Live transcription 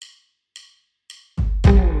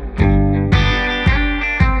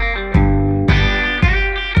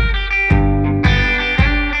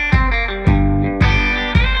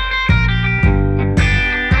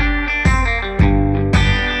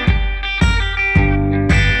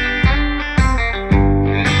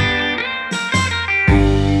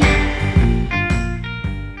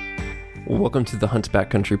Welcome to the Hunt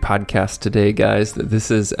Backcountry podcast today, guys.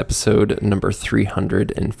 This is episode number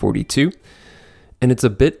 342, and it's a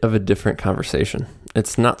bit of a different conversation.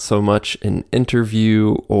 It's not so much an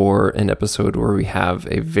interview or an episode where we have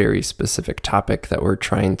a very specific topic that we're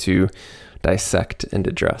trying to dissect and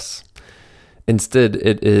address. Instead,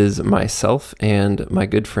 it is myself and my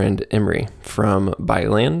good friend Emery from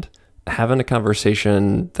Byland having a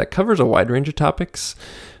conversation that covers a wide range of topics.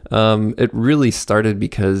 It really started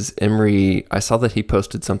because Emery, I saw that he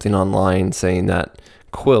posted something online saying that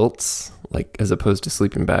quilts, like as opposed to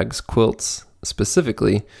sleeping bags, quilts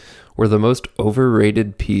specifically, were the most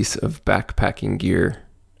overrated piece of backpacking gear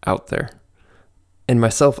out there. And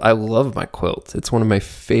myself, I love my quilt. It's one of my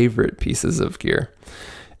favorite pieces of gear.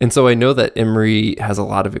 And so I know that Emery has a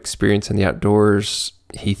lot of experience in the outdoors.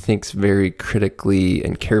 He thinks very critically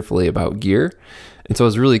and carefully about gear. And so I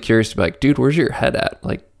was really curious to be like, dude, where's your head at?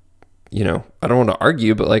 Like, you know, I don't want to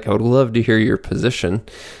argue, but like, I would love to hear your position.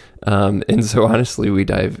 And so honestly, we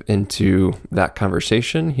dive into that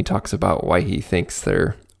conversation. He talks about why he thinks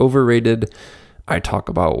they're overrated. I talk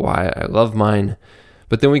about why I love mine.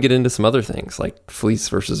 But then we get into some other things like fleece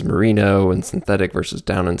versus merino and synthetic versus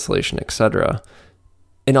down insulation, etc.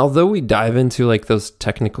 And although we dive into like those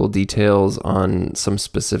technical details on some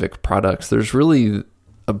specific products, there's really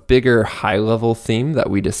a bigger high level theme that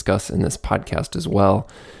we discuss in this podcast as well.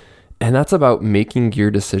 And that's about making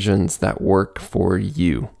gear decisions that work for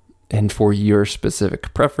you and for your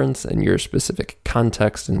specific preference and your specific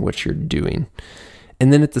context in which you're doing.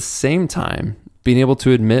 And then at the same time, being able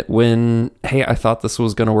to admit when, hey, I thought this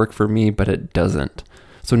was going to work for me, but it doesn't.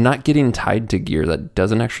 So not getting tied to gear that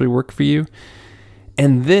doesn't actually work for you.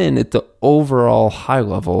 And then at the overall high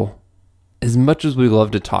level, as much as we love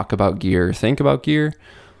to talk about gear, think about gear,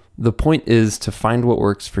 the point is to find what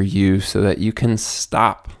works for you so that you can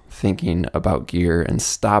stop thinking about gear and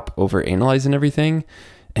stop overanalyzing everything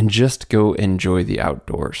and just go enjoy the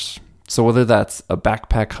outdoors. So whether that's a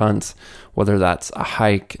backpack hunt, whether that's a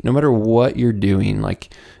hike, no matter what you're doing,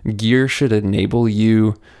 like gear should enable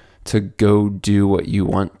you to go do what you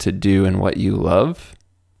want to do and what you love.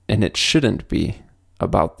 And it shouldn't be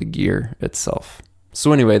about the gear itself.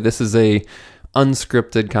 So anyway, this is a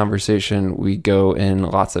unscripted conversation. We go in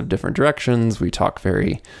lots of different directions. We talk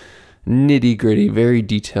very nitty gritty, very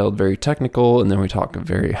detailed, very technical, and then we talk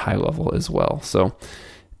very high level as well. So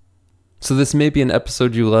this may be an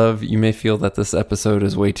episode you love. You may feel that this episode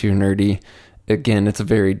is way too nerdy. Again, it's a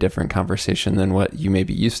very different conversation than what you may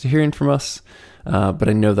be used to hearing from us, but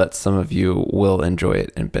I know that some of you will enjoy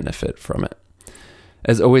it and benefit from it.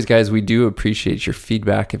 As always, guys, we do appreciate your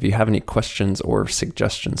feedback. If you have any questions or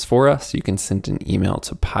suggestions for us, you can send an email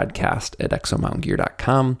to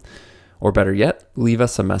podcast@exomountaingear.com. Or better yet, leave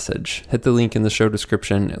us a message. Hit the link in the show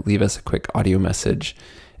description, leave us a quick audio message,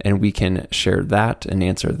 and we can share that and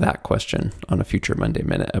answer that question on a future Monday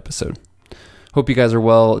Minute episode. Hope you guys are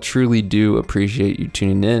well. Truly do appreciate you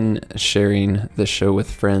tuning in, sharing the show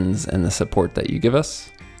with friends, and the support that you give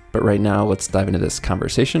us. But right now, let's dive into this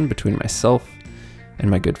conversation between myself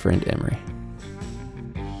and my good friend Emery.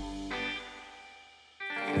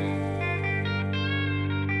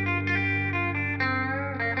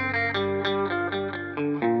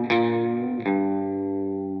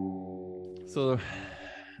 So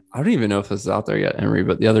I don't even know if this is out there yet, Emery,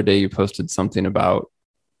 but the other day you posted something about,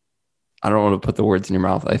 I don't want to put the words in your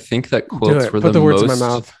mouth. I think that quilts were the words most, in my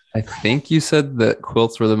mouth. I think you said that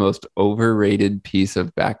quilts were the most overrated piece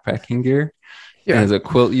of backpacking gear. Yeah. And as a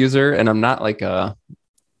quilt user, and I'm not a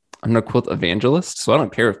quilt evangelist, so I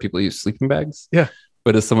don't care if people use sleeping bags. Yeah.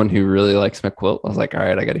 But as someone who really likes my quilt, I was like, all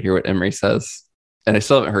right, I got to hear what Emery says. And I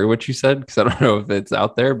still haven't heard what you said because I don't know if it's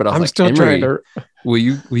out there, but I'm still trying to. Will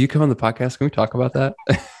you come on the podcast? Can we talk about that?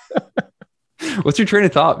 What's your train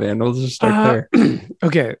of thought, man? We'll just start there.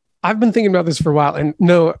 Okay. I've been thinking about this for a while, and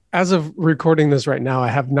no, as of recording this right now, I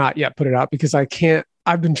have not yet put it out because I can't.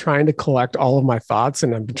 I've been trying to collect all of my thoughts,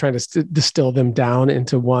 and I've been trying to distill them down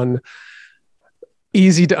into one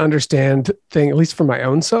easy to understand thing, at least for my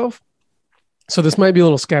own self. So this might be a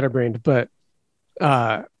little scatterbrained, but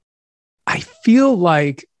I feel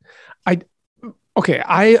like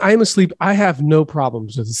I'm asleep. I have no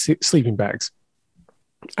problems with sleeping bags.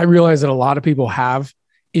 I realize that a lot of people have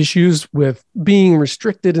issues with being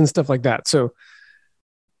restricted and stuff like that. So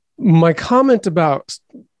my comment about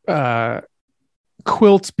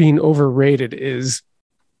quilts being overrated is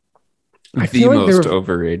I feel like most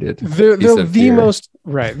overrated. They're the most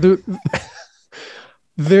right.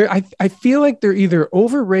 I feel like they're either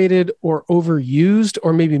overrated or overused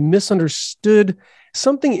or maybe misunderstood,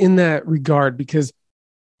 something in that regard, because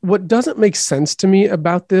what doesn't make sense to me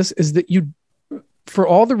about this is that for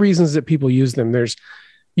all the reasons that people use them, there's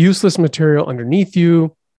useless material underneath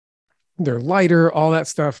you. They're lighter, all that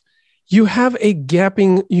stuff. You have a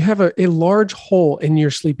large hole in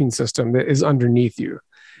your sleeping system that is underneath you.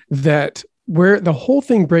 That where the whole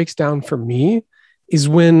thing breaks down for me is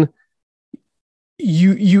when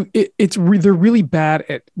they're really bad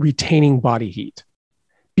at retaining body heat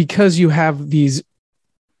because you have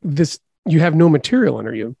you have no material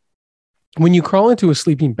under you. When you crawl into a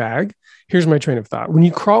sleeping bag, here's my train of thought. When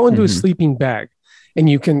you crawl into a sleeping bag and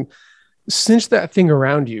you can cinch that thing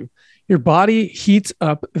around you, your body heats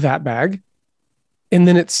up that bag and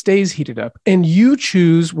then it stays heated up. And you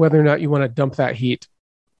choose whether or not you want to dump that heat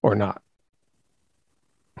or not.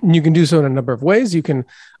 And you can do so in a number of ways. You can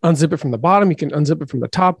unzip it from the bottom. You can unzip it from the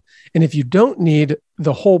top. And if you don't need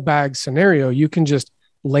the whole bag scenario, you can just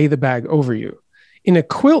lay the bag over you. In a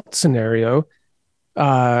quilt scenario,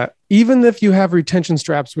 even if you have retention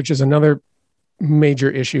straps, which is another major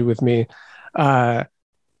issue with me,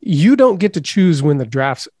 you don't get to choose when the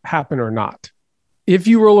drafts happen or not. If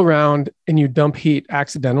you roll around and you dump heat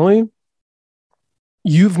accidentally,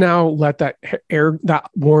 you've now let that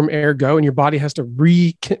warm air go, and your body has to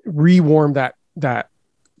rewarm that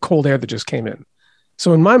cold air that just came in.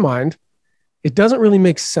 So in my mind, it doesn't really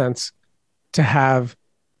make sense to have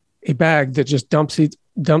a bag that just dumps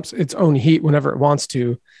its own heat whenever it wants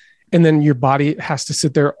to, and then your body has to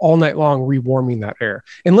sit there all night long rewarming that air,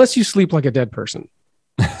 unless you sleep like a dead person.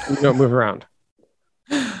 You don't move around.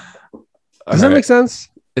 Does that make sense?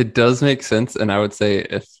 It does make sense, and I would say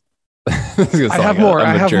if I have more.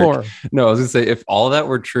 No, I was gonna say if all that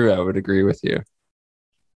were true, I would agree with you.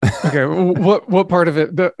 Okay, what part of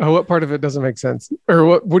it? What part of it doesn't make sense,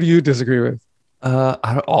 or what do you disagree with?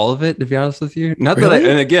 All of it, to be honest with you. Not really? that,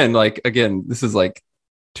 and again, this is like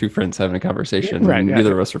two friends having a conversation. Right, yeah.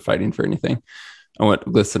 Neither of us are fighting for anything. I want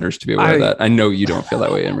listeners to be aware of that. I know you don't feel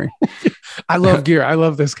that way, Emery. I love gear. I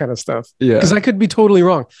love this kind of stuff. Yeah, because I could be totally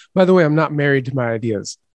wrong. By the way, I'm not married to my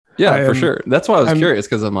ideas. Yeah, for sure. That's why I was curious,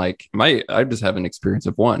 because I'm like, I just have an experience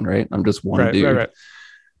of one, right? I'm just one dude. Right.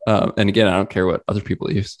 And again, I don't care what other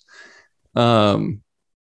people use.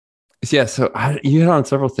 Yeah, so you hit on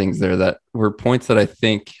several things there that were points that I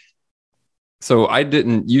think. So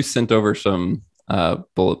you sent over some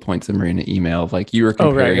bullet points in an email of like you were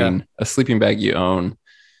comparing a sleeping bag you own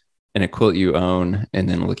and a quilt you own, and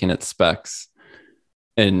then looking at specs.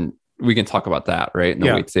 And we can talk about that, right? And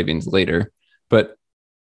the weight savings later. But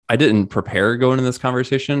I didn't prepare going into this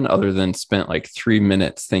conversation other than spent like 3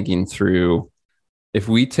 minutes thinking through if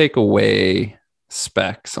we take away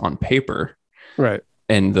specs on paper, right,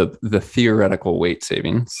 and the theoretical weight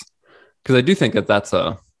savings, because I do think that's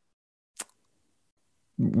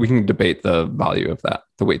we can debate the value of that,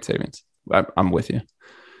 the weight savings. I'm with you.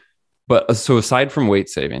 But so aside from weight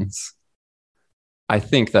savings, I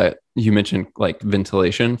think that you mentioned like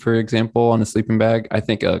ventilation, for example, on a sleeping bag. I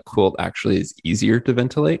think a quilt actually is easier to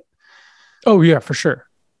ventilate. Oh yeah, for sure.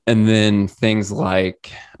 And then things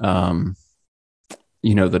like,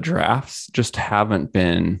 the drafts just haven't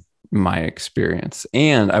been my experience.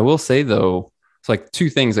 And I will say though, it's like two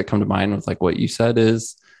things that come to mind with like what you said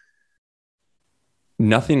is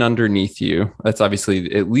nothing underneath you. That's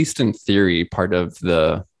obviously, at least in theory, part of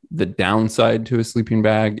the downside to a sleeping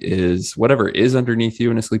bag is whatever is underneath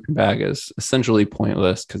you in a sleeping bag is essentially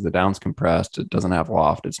pointless because the down's compressed. It doesn't have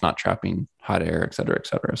loft. It's not trapping hot air, et cetera, et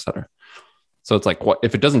cetera, et cetera. So it's like, what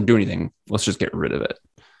if it doesn't do anything? Let's just get rid of it.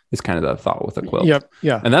 It's kind of the thought with a quilt. Yep.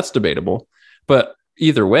 Yeah. And that's debatable. But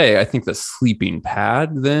either way, I think the sleeping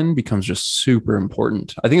pad then becomes just super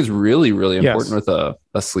important. I think it's really, really important with a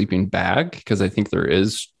sleeping bag, because I think there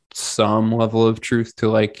is some level of truth to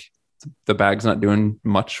like the bag's not doing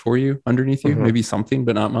much for you underneath you, maybe something,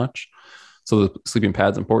 but not much. So the sleeping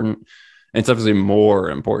pad's important. And it's obviously more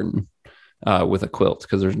important with a quilt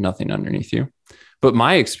because there's nothing underneath you. But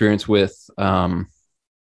my experience with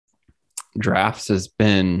drafts has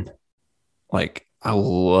been like, I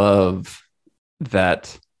love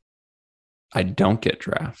that I don't get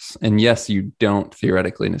drafts. And yes, you don't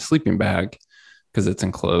theoretically in a sleeping bag because it's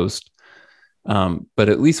enclosed. But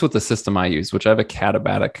at least with the system I use, which I have a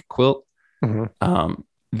catabatic quilt, I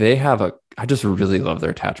just really love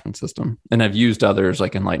their attachment system. And I've used others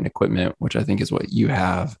like Enlightened Equipment, which I think is what you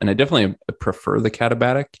have. And I definitely prefer the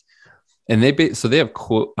catabatic. And they have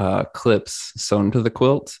clips sewn to the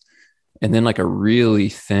quilt, and then like a really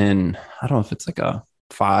thin, I don't know if it's like a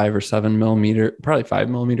 5 or 7 millimeter, probably 5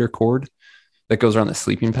 millimeter cord that goes around the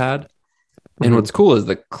sleeping pad. And what's cool is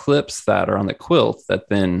the clips that are on the quilt that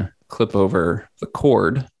then clip over the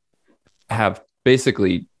cord have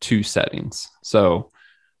basically two settings. So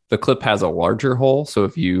The clip has a larger hole. So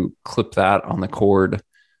if you clip that on the cord,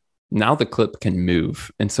 now the clip can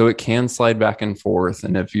move. And so it can slide back and forth.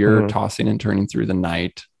 And if you're tossing and turning through the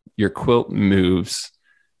night, your quilt moves.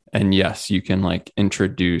 And yes, you can like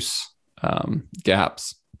introduce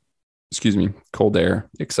gaps, cold air,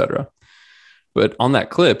 etc. But on that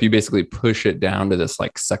clip, you basically push it down to this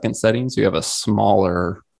like second setting. So you have a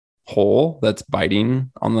smaller hole that's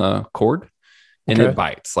biting on the cord, and it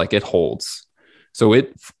bites, like it holds. So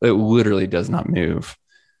it literally does not move,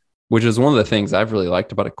 which is one of the things I've really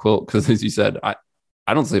liked about a quilt. Because as you said, I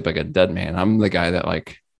don't sleep like a dead man. I'm the guy that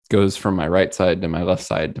like goes from my right side to my left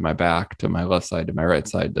side to my back to my left side to my right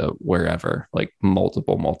side to wherever, like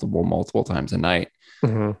multiple times a night.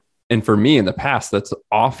 And for me in the past, that's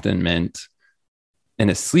often meant in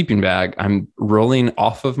a sleeping bag, I'm rolling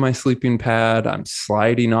off of my sleeping pad. I'm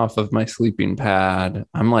sliding off of my sleeping pad.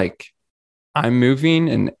 I'm moving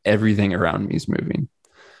and everything around me is moving.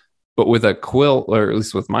 But with a quilt, or at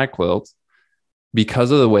least with my quilt,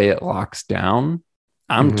 because of the way it locks down,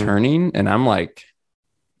 I'm turning and I'm like,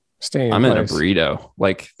 I'm in a burrito.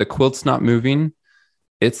 Like the quilt's not moving.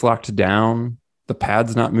 It's locked down. The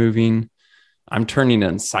pad's not moving. I'm turning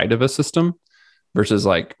inside of a system versus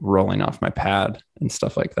like rolling off my pad and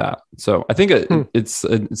stuff like that. So I think it's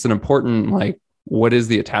an important, like, what is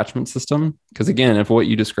the attachment system? Because again, if what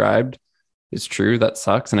you described is true, that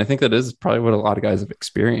sucks. And I think that is probably what a lot of guys have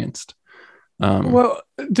experienced. Well,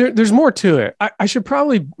 there's more to it. I should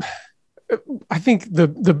probably, I think the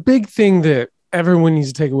big thing that everyone needs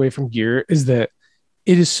to take away from gear is that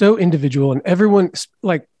it is so individual, and everyone,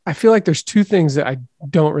 like, I feel like there's two things that I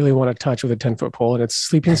don't really want to touch with a 10-foot pole, and it's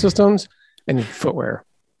sleeping systems and footwear.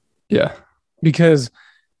 Yeah. Because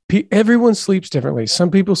everyone sleeps differently. Some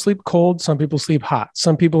people sleep cold. Some people sleep hot.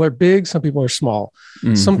 Some people are big. Some people are small.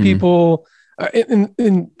 Some people,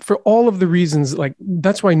 and for all of the reasons, like,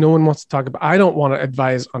 that's why no one wants to talk about, I don't want to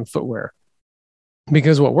advise on footwear,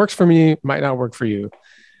 because what works for me might not work for you.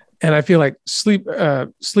 And I feel like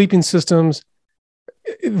sleeping systems,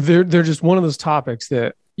 they're just one of those topics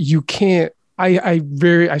that you can't,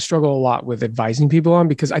 I struggle a lot with advising people on,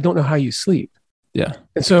 because I don't know how you sleep. Yeah.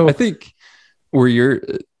 And so I think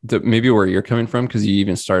maybe where you're coming from, because you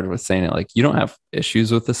even started with saying it, like, you don't have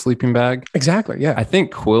issues with the sleeping bag. Exactly. Yeah. I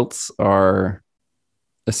think quilts are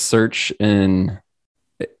a search in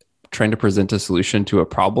trying to present a solution to a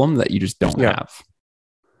problem that you just don't have.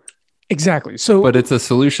 Exactly. So, but it's a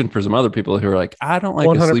solution for some other people who are like, I don't like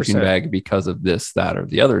 100%. A sleeping bag because of this, that, or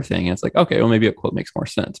the other thing. And it's like, okay, well, maybe a quilt makes more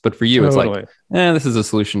sense. But for you, It's like, this is a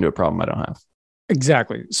solution to a problem I don't have.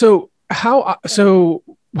 Exactly. So how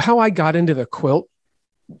I got into the quilt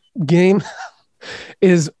game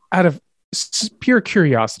is out of pure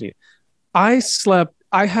curiosity. I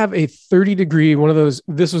have a 30-degree, one of those,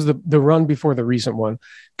 this was the run before the recent one.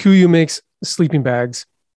 Kuyu makes sleeping bags.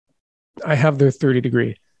 I have their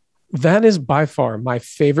 30-degree. That is by far my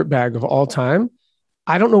favorite bag of all time.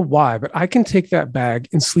 I don't know why, but I can take that bag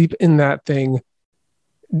and sleep in that thing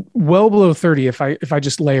well below 30 if I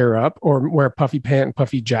just layer up or wear a puffy pant and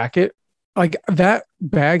puffy jacket. Like, that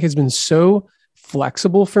bag has been so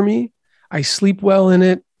flexible for me. I sleep well in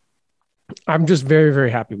it. I'm just very, very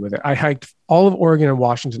happy with it. I hiked all of Oregon and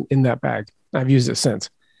Washington in that bag. I've used it since.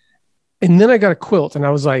 And then I got a quilt and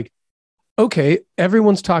I was like, okay,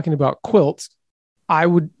 everyone's talking about quilts. I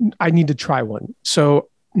need to try one. So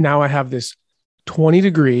now I have this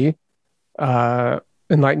 20-degree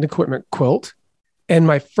Enlightened Equipment quilt. And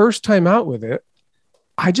my first time out with it,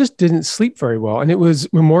 I just didn't sleep very well. And it was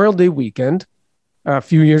Memorial Day weekend a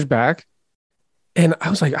few years back. And I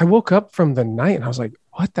was like, I woke up from the night and I was like,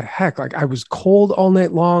 what the heck? Like, I was cold all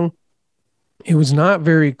night long. It was not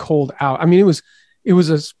very cold out. I mean, it was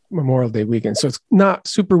a Memorial Day weekend, so it's not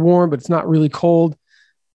super warm, but it's not really cold.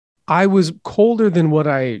 I was colder than what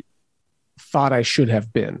I thought I should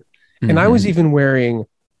have been. And I was even wearing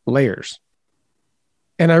layers.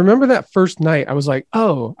 And I remember that first night, I was like,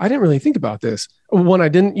 oh, I didn't really think about this. One, I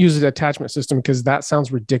didn't use an attachment system because that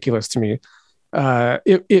sounds ridiculous to me.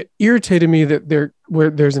 It irritated me that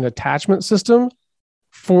there's an attachment system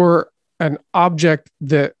for an object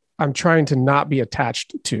that I'm trying to not be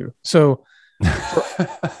attached to. So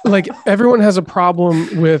like, everyone has a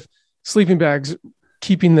problem with sleeping bags,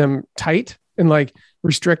 keeping them tight and like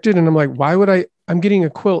restricted. And I'm like, why would I'm getting a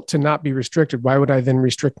quilt to not be restricted. Why would I then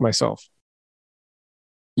restrict myself?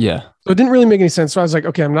 Yeah. So it didn't really make any sense. So I was like,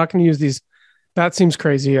 okay, I'm not going to use these. That seems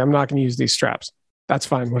crazy. I'm not going to use these straps. That's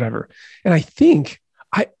fine. Whatever. And I think,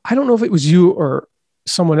 I don't know if it was you or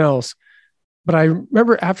someone else, but I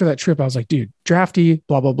remember after that trip, I was like, dude, drafty,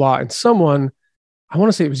 blah, blah, blah. And someone, I want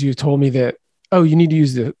to say it was you, told me that oh, you need to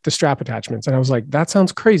use the strap attachments. And I was like, that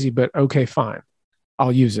sounds crazy, but okay, fine.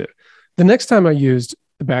 I'll use it. The next time I used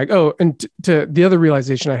the bag, to the other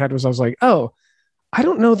realization I had was I was like, oh, I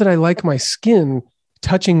don't know that I like my skin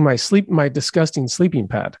touching my disgusting sleeping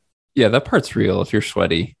pad. Yeah, that part's real if you're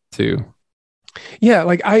sweaty too. Yeah,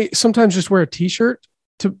 like I sometimes just wear a t-shirt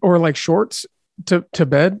or like shorts to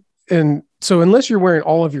bed. And so unless you're wearing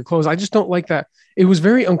all of your clothes, I just don't like that. It was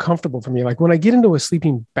very uncomfortable for me. Like when I get into a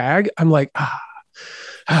sleeping bag, I'm like,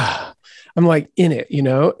 I'm like in it, you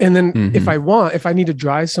know? And then if I need to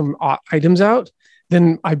dry some items out,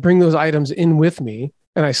 then I bring those items in with me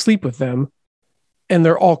and I sleep with them. And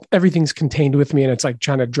everything's contained with me. And it's like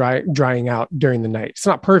trying to drying out during the night. It's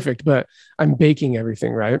not perfect, but I'm baking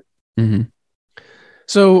everything, right? Mm-hmm.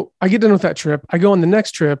 So I get done with that trip. I go on the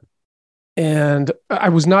next trip and I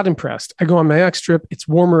was not impressed. I go on my next trip. It's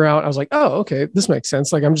warmer out. I was like, oh, okay, this makes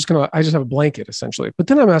sense. Like I just have a blanket essentially. But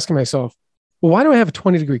then I'm asking myself, well, why do I have a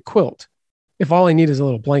 20-degree quilt if all I need is a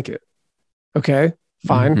little blanket? Okay,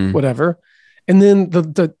 fine, whatever. And then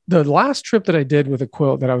the last trip that I did with a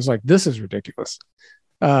quilt that I was like, this is ridiculous.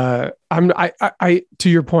 I to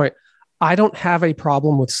your point, I don't have a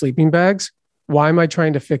problem with sleeping bags. Why am I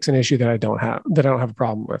trying to fix an issue that I don't have a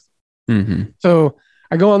problem with? So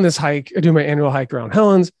I go on this hike. I do my annual hike around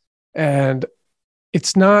Helens, and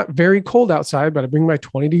it's not very cold outside, but I bring my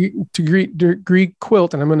 20-degree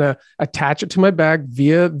quilt and I'm going to attach it to my bag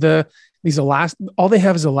via all they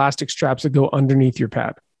have is elastic straps that go underneath your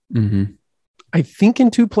pad. I think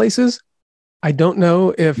in 2 places. I don't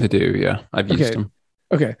know if they do. Yeah. I've used them.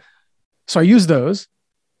 Okay. So I use those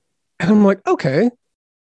and I'm like, okay,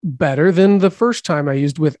 better than the first time I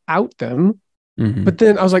used without them. But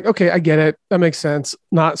then I was like, okay, I get it. That makes sense.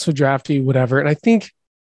 Not so drafty, whatever. And I think,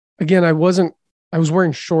 again, I was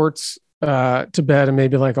wearing shorts to bed and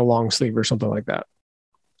maybe like a long sleeve or something like that.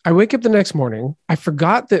 I wake up the next morning. I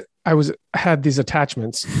forgot that I had these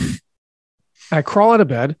attachments. I crawl out of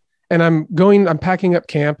bed and I'm packing up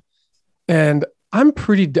camp, and I'm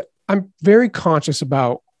very conscious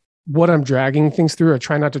about what I'm dragging things through. I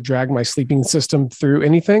try not to drag my sleeping system through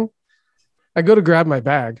anything. I go to grab my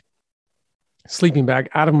sleeping bag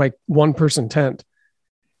out of my 1-person tent,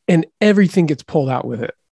 and everything gets pulled out with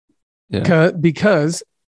it. Yeah. Because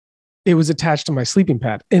it was attached to my sleeping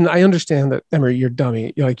pad. And I understand that, Emery, you're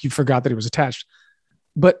dummy. You forgot that it was attached.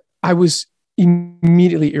 But I was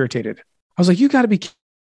immediately irritated. I was like, you got to be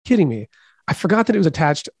kidding me. I forgot that it was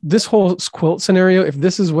attached. This whole quilt scenario, if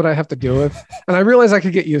this is what I have to deal with, and I realized I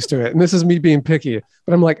could get used to it. And this is me being picky.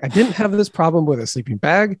 But I'm like, I didn't have this problem with a sleeping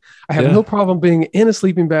bag. I have no problem being in a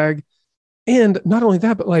sleeping bag. And not only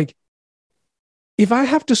that, but like, if I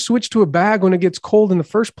have to switch to a bag when it gets cold in the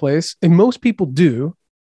first place, and most people do,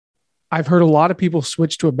 I've heard a lot of people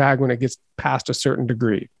switch to a bag when it gets past a certain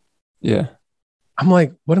degree. Yeah. I'm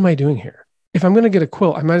like, what am I doing here? If I'm going to get a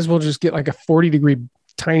quilt, I might as well just get like a 40-degree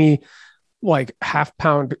tiny, like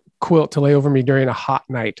half-pound quilt to lay over me during a hot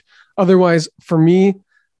night. Otherwise, for me,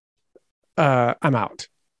 I'm out.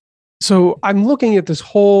 So I'm looking at this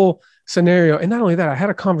whole scenario. And not only that, I had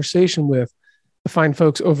a conversation with the fine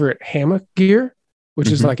folks over at Hammock Gear, which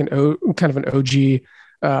is like kind of an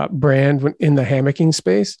OG brand in the hammocking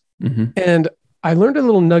space. And I learned a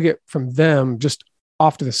little nugget from them just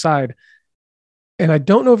off to the side. And I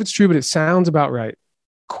don't know if it's true, but it sounds about right.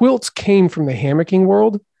 Quilts came from the hammocking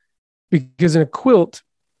world, because in a quilt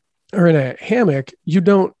or in a hammock,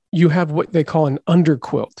 you have what they call an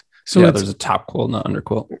underquilt. So there's a top quilt, not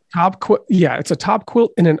underquilt. Yeah, it's a top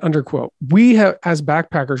quilt and an underquilt. We have, as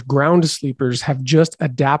backpackers, ground sleepers, have just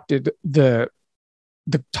adapted the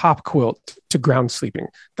top quilt to ground sleeping.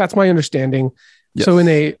 That's my understanding. Yes. So in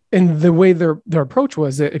the way their approach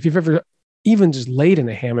was that if you've ever even just laid in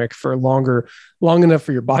a hammock for long enough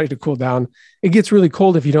for your body to cool down, it gets really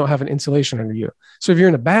cold if you don't have an insulation under you. So if you're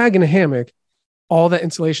in a bag in a hammock, all that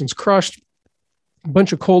insulation's crushed, a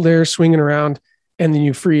bunch of cold air swinging around, and then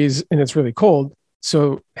you freeze and it's really cold.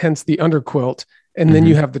 So hence the underquilt. And then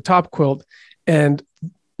you have the top quilt, and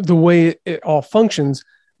the way it all functions,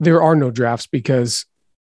 there are no drafts because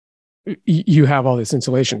you have all this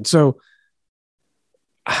insulation. So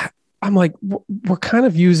I'm like, we're kind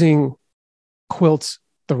of using quilts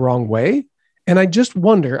the wrong way. And I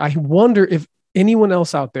wonder if anyone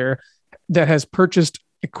else out there that has purchased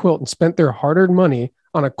a quilt and spent their hard-earned money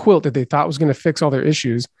on a quilt that they thought was going to fix all their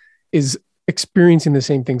issues is experiencing the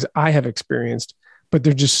same things I have experienced, but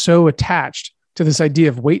they're just so attached to this idea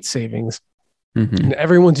of weight savings. And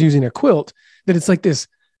everyone's using a quilt that it's like this.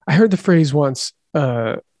 I heard the phrase once,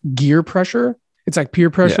 gear pressure. It's like peer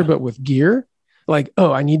pressure, but with gear. Like,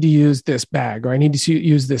 oh, I need to use this bag, or I need to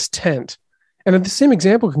use this tent. And the same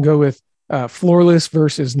example can go with floorless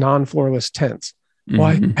versus non-floorless tents.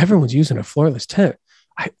 Why everyone's using a floorless tent.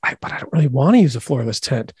 But I don't really want to use a floorless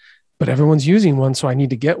tent, but everyone's using one, so I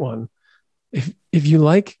need to get one. If you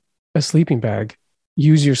like a sleeping bag,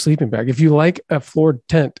 use your sleeping bag. If you like a floored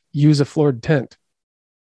tent, use a floored tent.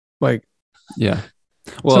 Like, yeah.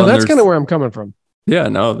 Well, so that's kind of where I'm coming from. Yeah,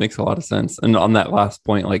 no, it makes a lot of sense. And on that last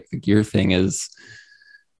point, like the gear thing is,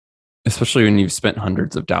 especially when you've spent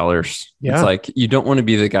hundreds of dollars, it's like you don't want to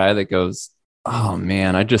be the guy that goes, oh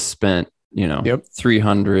man, I just spent,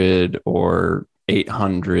 300 or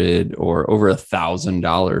 800 or over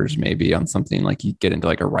 $1,000 maybe on something, like you get into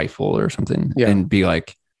like a rifle or something and be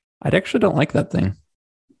like, I actually don't like that thing.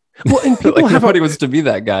 Well, and people like nobody wants to be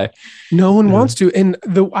that guy. No one wants to. And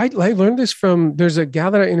I learned this from, there's a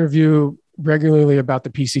gal that I interview regularly about the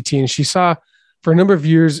PCT, and she saw for a number of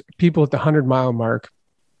years people at the 100-mile mark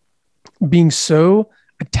being so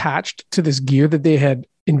attached to this gear that they had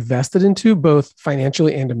invested into, both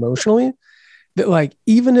financially and emotionally, that like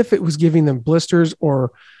even if it was giving them blisters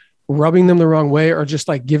or rubbing them the wrong way or just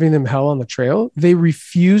like giving them hell on the trail, they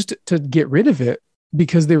refused to get rid of it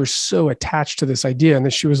because they were so attached to this idea. And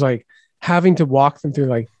then she was like having to walk them through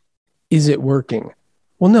like, is it working?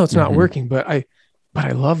 Well, no, it's not working, but I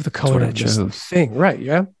love the color of this thing. Right.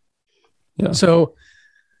 Yeah. Yeah. So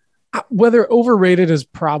whether overrated is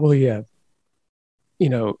probably a,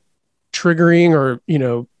 triggering or,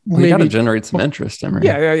 maybe got to generate some interest. Emery.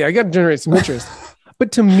 Yeah. I got to generate some interest,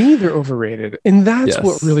 but to me, they're overrated. And that's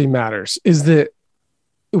what really matters, is that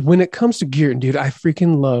when it comes to gear, and dude, I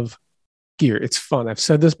freaking love gear. It's fun. I've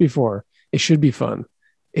said this before. It should be fun.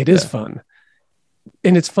 It is fun.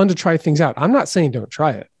 And it's fun to try things out. I'm not saying don't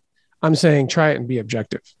try it. I'm saying try it and be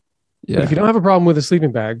objective. Yeah. But if you don't have a problem with a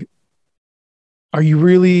sleeping bag, do you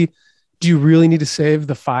really need to save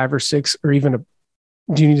the 5 or 6 or even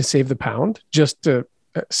do you need to save the pound just to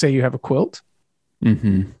say you have a quilt?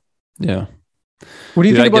 Yeah. What do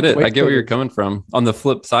you think about it? I get where you're coming from. On the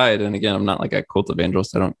flip side, and again, I'm not like a quilt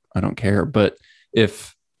evangelist. I don't care. But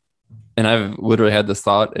and I've literally had this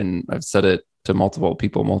thought, and I've said it to multiple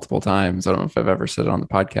people multiple times. I don't know if I've ever said it on the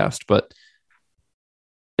podcast, but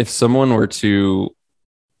if someone were to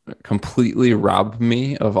completely rob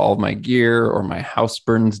me of all of my gear, or my house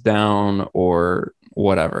burns down or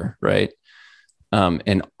whatever, right?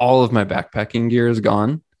 And all of my backpacking gear is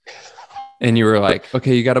gone. And you were like,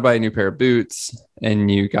 okay, you got to buy a new pair of boots,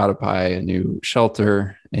 and you got to buy a new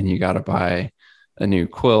shelter, and you got to buy a new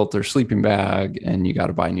quilt or sleeping bag, and you got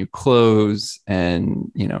to buy new clothes,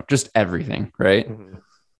 and, just everything. Right.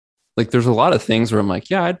 Like there's a lot of things where I'm like,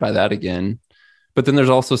 yeah, I'd buy that again. But then there's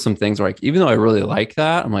also some things where, like, even though I really like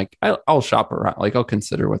that, I'm like, I'll shop around, like I'll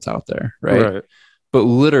consider what's out there. Right. But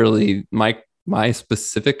literally my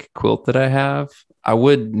specific quilt that I have, I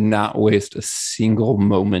would not waste a single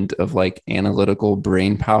moment of like analytical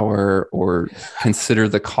brain power or consider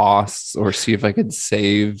the costs or see if I could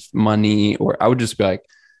save money, or I would just be like,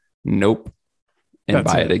 nope, and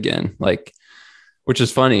buy it again. Like, which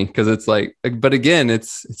is funny because it's like, but again,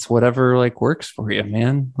 it's whatever like works for you,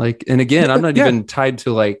 man. Like, and again, I'm not even tied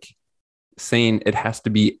to like saying it has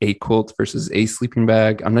to be a quilt versus a sleeping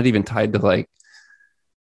bag. I'm not even tied to like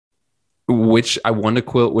which I want to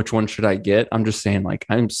quilt, which one should I get? I'm just saying, like,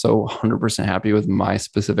 I'm so 100% happy with my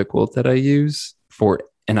specific quilt that I use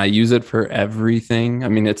and I use it for everything. I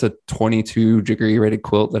mean, it's a 22 degree rated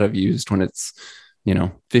quilt that I've used when it's,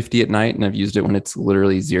 50 at night, and I've used it when it's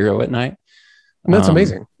literally 0 at night. And that's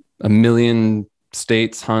amazing. A million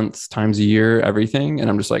states, hunts, times a year, everything. And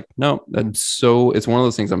I'm just like, no, it's one of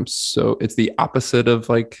those things. It's the opposite of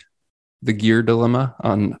like the gear dilemma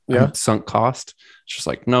on sunk cost. It's just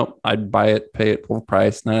like, no, I'd buy it, pay it full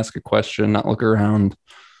price, not ask a question, not look around,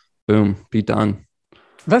 boom, be done.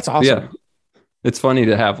 That's awesome. Yeah. It's funny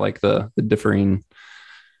to have like the differing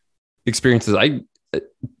experiences.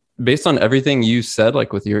 Based on everything you said,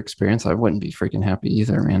 like with your experience, I wouldn't be freaking happy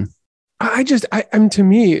either, man. I'm to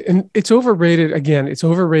me, and it's overrated. Again, it's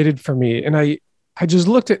overrated for me. And I just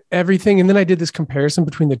looked at everything, and then I did this comparison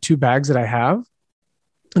between the 2 bags that I have.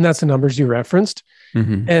 And that's the numbers you referenced.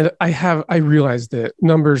 And I realized that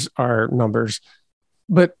numbers are numbers,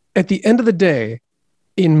 but at the end of the day,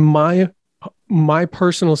 in my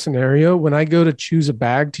personal scenario, when I go to choose a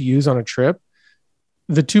bag to use on a trip,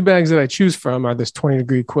 the 2 bags that I choose from are this 20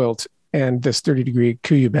 degree quilt and this 30 degree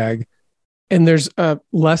Kuyu bag. And there's a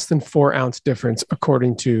less than 4 ounce difference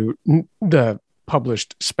according to the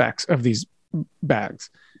published specs of these bags.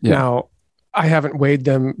 Yeah. Now, I haven't weighed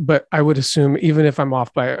them, but I would assume even if I'm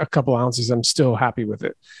off by a couple ounces, I'm still happy with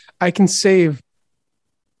it. I can save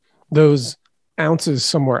those ounces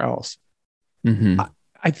somewhere else.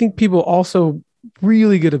 I think people also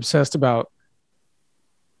really get obsessed about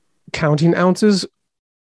counting ounces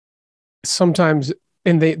sometimes,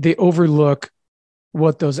 and they overlook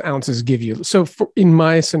what those ounces give you. So in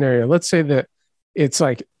my scenario, let's say that it's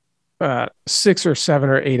like 6 or 7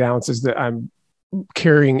 or 8 ounces that I'm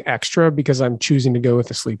carrying extra because I'm choosing to go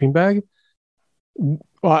with a sleeping bag.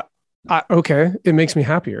 Well, okay, it makes me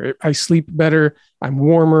happier. I sleep better. I'm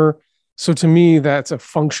warmer. So to me, that's a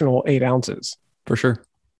functional 8 ounces. For sure.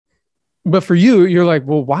 But for you, you're like,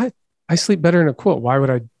 well, why? I sleep better in a quilt. Why would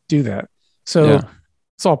I do that? So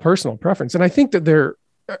it's all personal preference. And I think that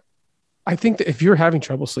if you're having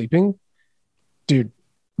trouble sleeping, dude,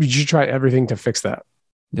 you should try everything to fix that.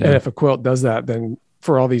 Yeah. And if a quilt does that, then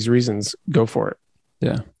for all these reasons, go for it.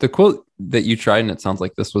 Yeah. The quilt that you tried, and it sounds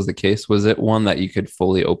like this was the case, was it one that you could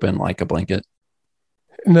fully open like a blanket?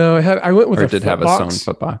 No, I went with or a did have box. a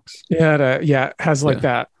sewn foot box. Yeah, it has like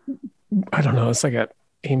that. I don't know. It's like a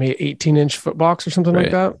 18-inch foot box or something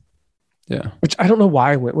like that. Yeah. Which I don't know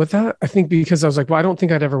why I went with that. I think because I was like, well, I don't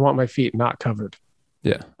think I'd ever want my feet not covered.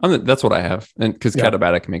 Yeah. That's what I have. And because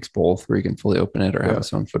Catabatic makes both, where you can fully open it or have a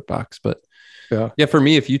sewn foot box. But for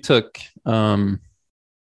me, if you took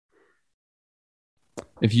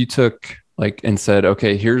like and said,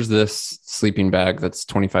 okay, here's this sleeping bag that's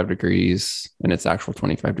 25 degrees and it's actual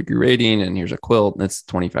 25 degree rating, and here's a quilt that's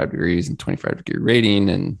 25 degrees and 25 degree rating,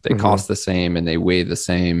 and they cost the same and they weigh the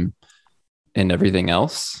same and everything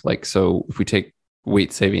else. Like, so if we take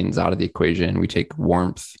weight savings out of the equation, we take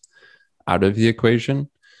warmth out of the equation,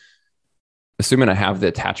 assuming I have the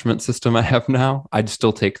attachment system I have now, I'd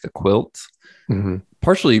still take the quilt.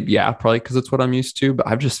 Partially, probably because it's what I'm used to, but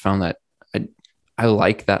I've just found that I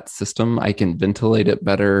like that system. I can ventilate it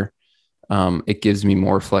better. It gives me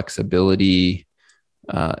more flexibility.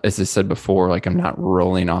 As I said before, like I'm not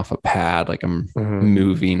rolling off a pad, like I'm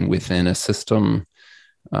moving within a system.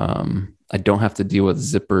 I don't have to deal with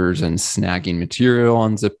zippers and snagging material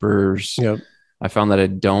on zippers. Yep. I found that I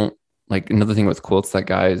don't like, another thing with quilts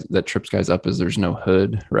that trips guys up is there's no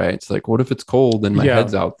hood, right? It's like, what if it's cold and my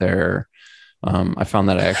head's out there? I found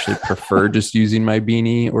that I actually prefer just using my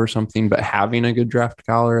beanie or something, but having a good draft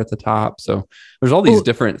collar at the top. So there's all these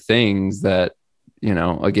different things that,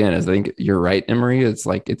 again, as I think you're right, Emery, it's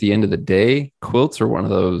like at the end of the day, quilts are one of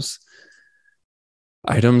those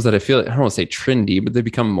items that I feel, I don't want to say trendy, but they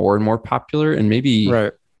become more and more popular, and maybe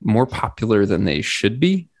more popular than they should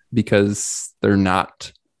be, because they're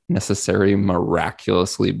not necessarily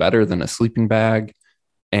miraculously better than a sleeping bag.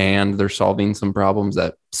 And they're solving some problems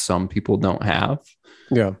that some people don't have.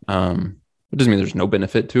 Yeah. It doesn't mean there's no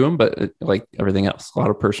benefit to them, but like everything else, a lot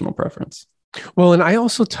of personal preference. Well, and I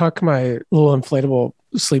also tuck my little inflatable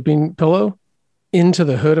sleeping pillow into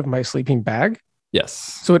the hood of my sleeping bag. Yes.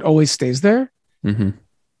 So it always stays there. And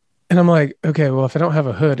I'm like, okay, well, if I don't have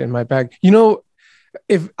a hood in my bag,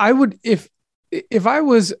 if I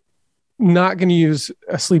was not going to use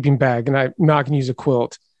a sleeping bag and I'm not going to use a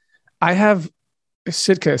quilt, I have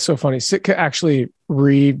Sitka is so funny. Sitka actually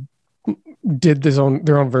redid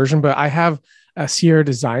their own version, but I have a Sierra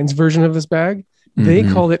Designs version of this bag. They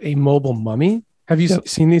called it a mobile mummy. Have you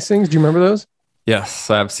seen these things? Do you remember those?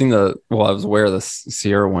 Yes, I've seen I was aware of the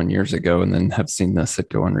Sierra one years ago, and then have seen the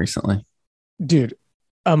Sitka one recently. Dude,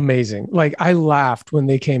 amazing. Like, I laughed when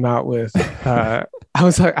they came out with, I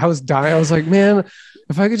was dying. I was like, man,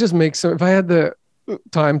 if I could just if I had the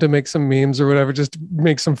time to make some memes or whatever, just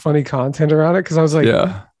make some funny content around it. Cause I was like,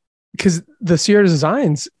 because the Sierra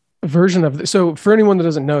Designs version of so for anyone that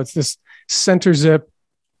doesn't know, it's this center zip.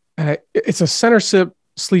 It's a center zip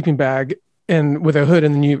sleeping bag and with a hood,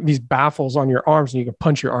 and then these baffles on your arms, and you can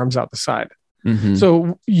punch your arms out the side.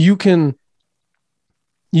 So you can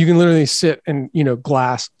literally sit and,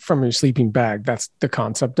 glass from your sleeping bag. That's the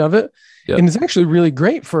concept of it. And it's actually really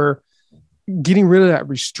great for getting rid of that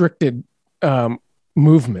restricted,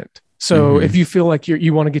 movement. So if you feel like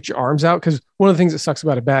you want to get your arms out, because one of the things that sucks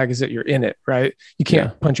about a bag is that you're in it, right? You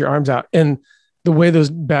can't punch your arms out. And the way those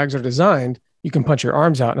bags are designed, you can punch your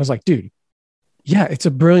arms out. And I was like, dude, it's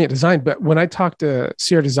a brilliant design. But when I talked to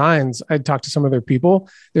Sierra Designs, I talked to some of their people.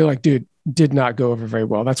 They're like, dude, did not go over very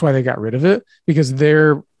well. That's why they got rid of it, because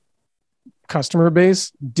their customer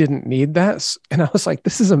base didn't need that. And I was like,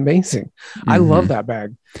 this is amazing. I love that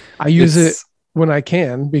bag. I use it when I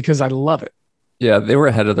can because I love it. Yeah, they were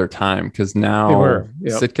ahead of their time, because now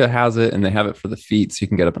Sitka has it and they have it for the feet, so you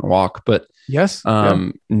can get up and walk. But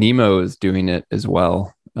Nemo is doing it as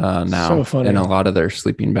well now in a lot of their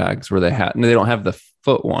sleeping bags, where they don't have the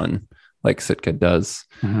foot one like Sitka does.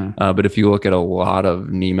 But if you look at a lot of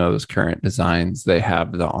Nemo's current designs, they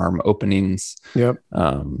have the arm openings,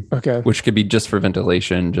 which could be just for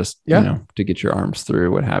ventilation, to get your arms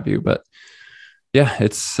through, what have you. But Yeah,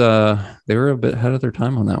 it's they were a bit ahead of their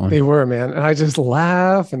time on that They one. were, man. And I just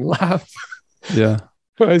laugh and laugh Yeah.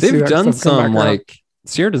 when I see They've that done stuff come back some around. like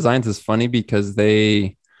Sierra Designs is funny because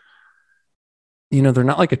they, they're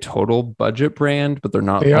not like a total budget brand, but they're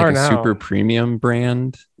not They like are a super now. premium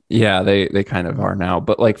brand. Yeah, they kind of are now.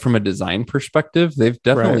 But like from a design perspective, they've Right.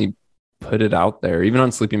 definitely put it out there. Even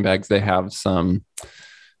on sleeping bags, they have some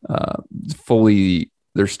uh fully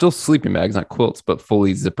they're still sleeping bags, not quilts, but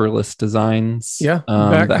fully zipperless designs Yeah.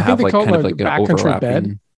 Back, that I think have they like call it kind of like like an backcountry bed.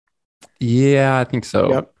 overlapping. Yeah, I think so.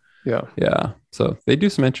 Yep. Yeah. Yeah. So they do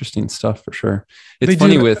some interesting stuff for sure. It's They do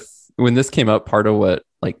funny that. with when this came up, part of what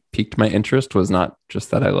like piqued my interest was not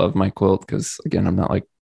just that I love my quilt, because again, I'm not like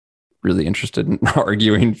really interested in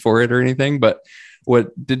arguing for it or anything. But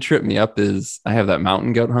what did trip me up is I have that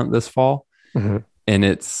mountain goat hunt this fall, Mhm. and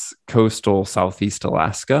it's coastal Southeast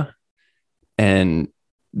Alaska. And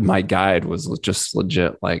my guide was just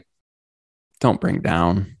legit like, don't bring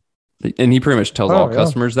down. And he pretty much tells all Oh, yeah.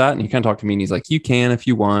 customers that. And he kind of talked to me and he's like, you can if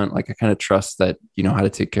you want. Like, I kind of trust that you know how to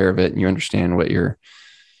take care of it and you understand what you're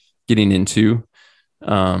getting into.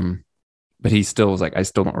 Um, but he still was like, I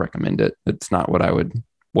still don't recommend it. It's not what I would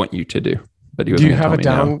want you to do. But he Do wasn't you going to have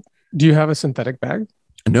tell a me no. down? Do you have a synthetic bag?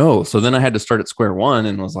 No. So then I had to start at square one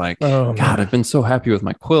and was like, Oh, God, man. I've been so happy with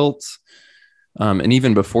my quilts. And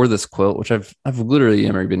even before this quilt, which I've literally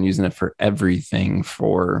Emery been using it for everything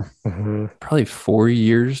for Mhm. probably 4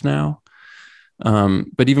 years now.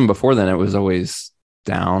 But even before then, it was always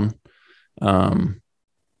down, um,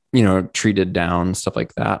 treated down, stuff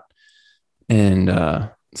like that. And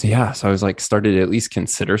so yeah, so I was like started to at least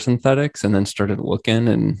consider synthetics, and then started looking,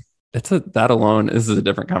 and that alone is a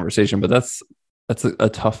different conversation, but that's a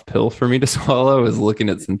tough pill for me to swallow, is looking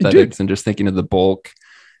at Dude, synthetics and just thinking of the bulk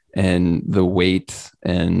and the weight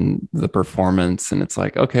and the performance. And it's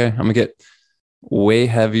like, okay, I'm gonna get way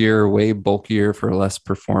heavier, way bulkier for less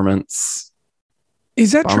performance.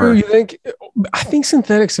 is that true? You Bummer. think? I think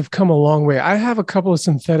synthetics have come a long way. I have a couple of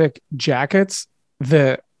synthetic jackets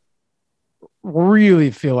that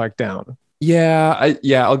really feel like down. Yeah,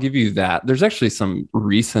 I'll give you that. There's actually some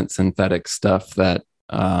recent synthetic stuff that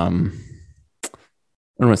I don't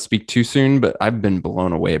want to speak too soon, but I've been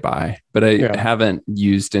blown away by. But I Yeah. haven't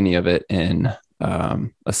used any of it in a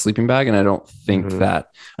sleeping bag, and I don't think Mhm. that.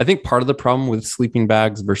 I think part of the problem with sleeping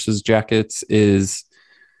bags versus jackets is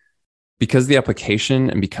because the application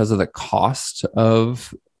and because of the cost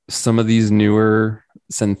of some of these newer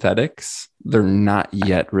synthetics, they're not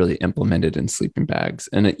yet really implemented in sleeping bags.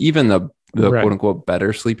 And even the quote Right. unquote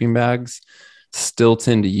better sleeping bags still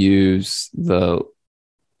tend to use the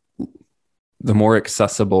more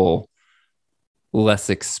accessible, less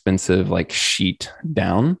expensive like sheet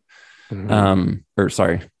down, Mhm. or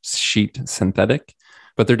sorry, sheet synthetic.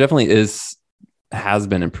 But there definitely has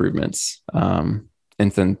been improvements in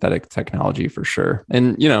synthetic technology for sure.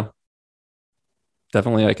 And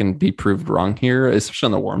definitely I can be proved wrong here, especially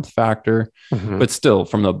on the warmth factor. Mhm. But still,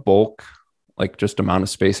 from the bulk, like just amount of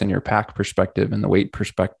space in your pack perspective and the weight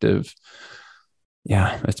perspective,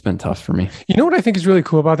 yeah, it's been tough for me. You know what I think is really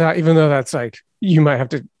cool about that, even though that's like you might have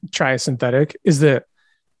to try a synthetic, is that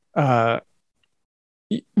uh,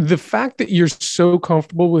 the fact that you're so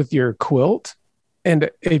comfortable with your quilt and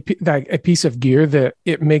like a piece of gear that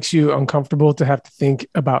it makes you uncomfortable to have to think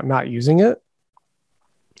about not using it.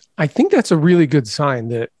 I think that's a really good sign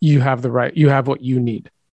that you have what you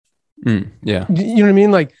need. Yeah. You know what I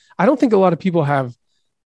mean? Like, I don't think a lot of people have.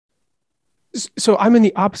 So I'm in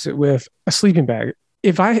the opposite with a sleeping bag.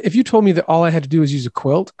 If you told me that all I had to do was use a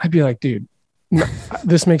quilt, I'd be like, dude, no,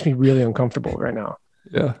 this makes me really uncomfortable right now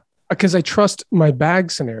Yeah. because I trust my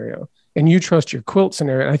bag scenario and you trust your quilt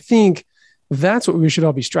scenario. And I think that's what we should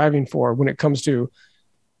all be striving for when it comes to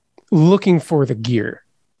looking for the gear.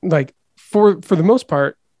 Like for the most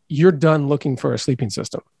part, you're done looking for a sleeping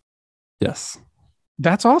system. Yes.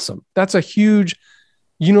 That's awesome. That's a huge,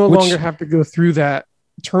 you no longer Which have to go through that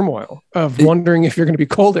turmoil of it, wondering if you're going to be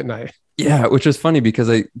cold at night. yeah, which is funny because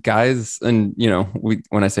guys, and we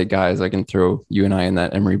when I say guys, I can throw you and I in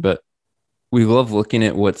that, Emery, but we love looking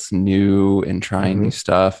at what's new and trying new Mm-hmm.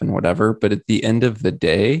 stuff and whatever. But at the end of the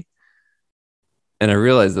day, and I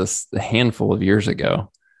realized this a handful of years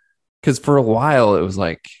ago, because for a while it was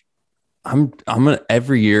like I'm gonna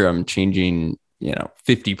every year I'm changing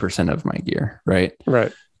 50% of my gear, right?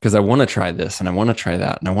 Right. Because I want to try this and I want to try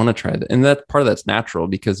that and I want to try that, and that part of that's natural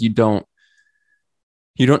because you don't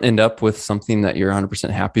end up with something that you're 100%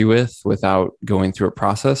 happy with without going through a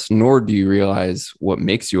process, nor do you realize what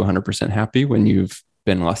makes you 100% happy when you've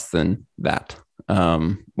been less than that,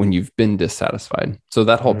 when you've been dissatisfied. So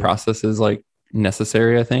that whole Mm-hmm. process is like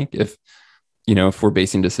necessary, I think. If if we're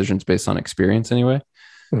basing decisions based on experience anyway.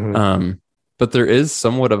 But there is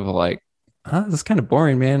somewhat of like, this is kind of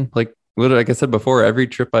boring, man. Like I said before, every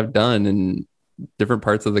trip I've done in different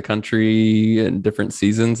parts of the country and different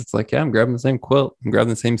seasons, it's like, yeah, I'm grabbing the same quilt. I'm grabbing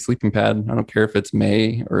the same sleeping pad. I don't care if it's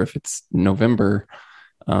May or if it's November.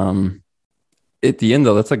 At the end,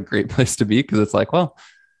 though, that's a great place to be because it's like, well,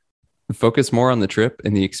 focus more on the trip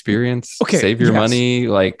and the experience, save your money,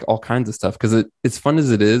 like all kinds of stuff. Because it's fun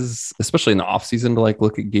as it is, especially in the off season, to like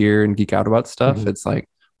look at gear and geek out about stuff. It's like,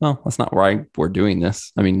 well, that's not why we're doing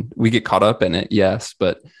this. I mean, we get caught up in it, yes,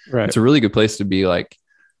 but it's a really good place to be. Like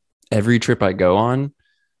every trip I go on,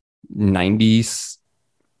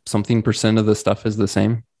 90-something% of the stuff is the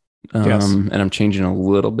same. And I'm changing a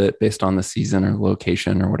little bit based on the season or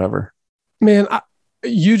location or whatever. Man,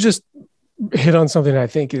 you just hit on something I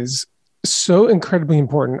think is so incredibly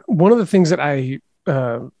important. One of the things that I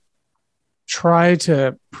try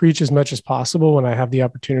to preach as much as possible when I have the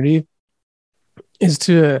opportunity is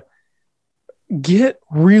to get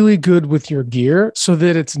really good with your gear so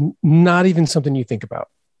that it's not even something you think about.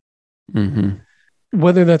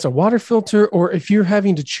 Whether that's a water filter or if you're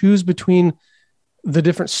having to choose between the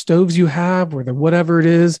different stoves you have or the whatever it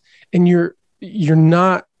is, and you're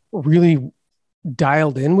not really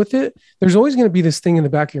dialed in with it, there's always going to be this thing in the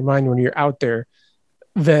back of your mind when you're out there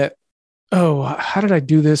that, oh, how did I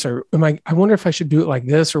do this? Or I wonder if I should do it like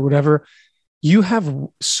this or whatever. You have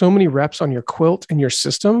so many reps on your quilt and your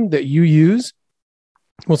system that you use,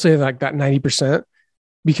 we'll say like that 90%,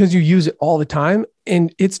 because you use it all the time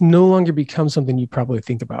and it's no longer become something you probably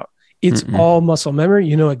think about. It's all muscle memory.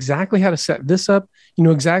 You know exactly how to set this up. You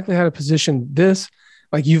know exactly how to position this.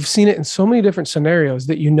 Like you've seen it in so many different scenarios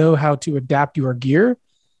that you know how to adapt your gear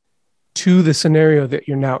to the scenario that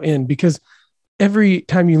you're now in, because every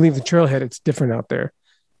time you leave the trailhead, it's different out there.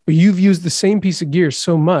 But you've used the same piece of gear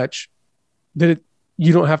so much that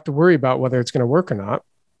you don't have to worry about whether it's going to work or not.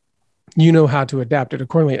 You know how to adapt it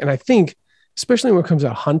accordingly. And I think, especially when it comes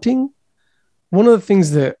to hunting, one of the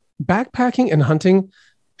things that backpacking and hunting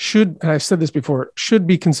should, and I've said this before, should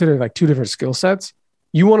be considered like two different skill sets.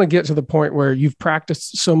 You want to get to the point where you've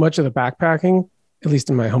practiced so much of the backpacking, at least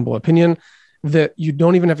in my humble opinion, that you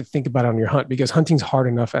don't even have to think about it on your hunt, because hunting's hard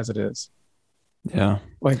enough as it is. Yeah.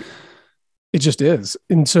 Like it just is.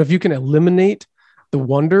 And so if you can eliminate the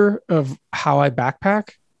wonder of how I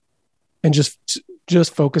backpack and just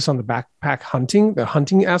focus on the backpack hunting, the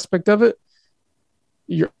hunting aspect of it,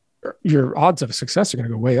 your odds of success are going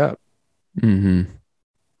to go way up.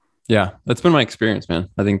 Yeah, that's been my experience, man.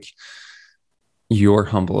 I think your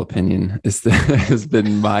humble opinion has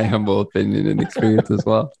been my humble opinion and experience as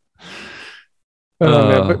well.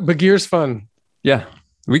 Man, but gear's fun. Yeah,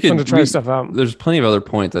 we can try stuff out. There's plenty of other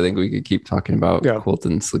points I think we could keep talking about quilt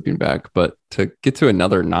and sleeping bag, but to get to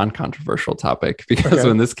another non-controversial topic, because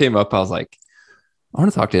when this came up, I was like, I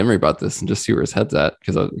want to talk to Emery about this and just see where his head's at,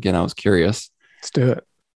 because again, I was curious. Let's do it.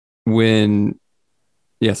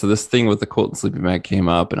 So this thing with the quilt and sleeping bag came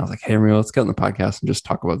up, and I was like, hey, Emery, let's get on the podcast and just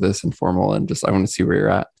talk about this informal, and just I want to see where you're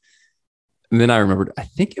at. And then I remembered, I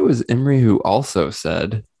think it was Emery who also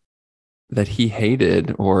said that he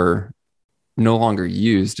hated, or no longer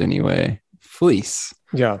used anyway, fleece.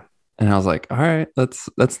 Yeah. And I was like, all right, that's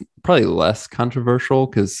probably less controversial,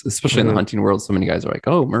 because especially in the hunting world, so many guys are like,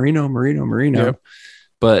 oh, merino. Yep.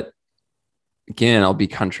 But again, I'll be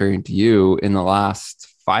contrary to you. In the last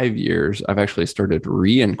 5 years, I've actually started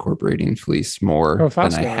reincorporating fleece more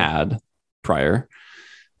than I had prior.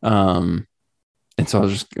 And so I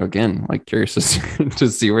was just, again, like curious to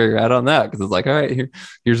see where you're at on that, because it's like, all right,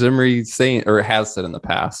 here's Emery saying, or has said in the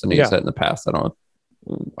past. I know you said in the past. I don't know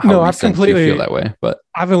how I've completely feel that way, but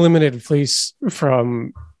I've eliminated fleece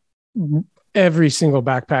from every single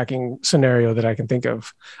backpacking scenario that I can think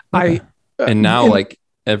of. Okay. And now, like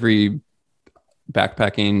every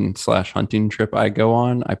backpacking / hunting trip I go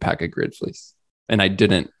on, I pack a grid fleece, and I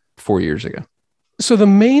didn't 4 years ago. So the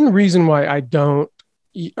main reason why I got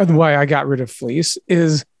rid of fleece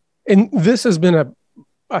is, and this has been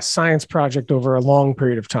a science project over a long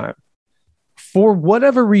period of time. For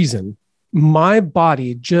whatever reason, my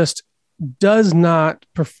body just does not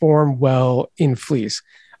perform well in fleece.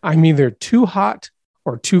 I'm either too hot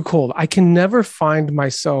or too cold. I can never find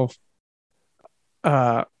myself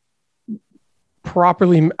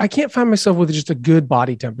properly. I can't find myself with just a good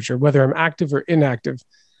body temperature, whether I'm active or inactive.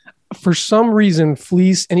 For some reason,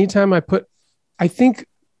 fleece, anytime I think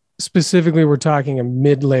specifically we're talking a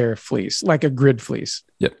mid-layer fleece, like a grid fleece.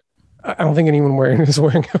 Yep. I don't think anyone is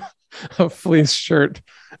wearing a fleece shirt.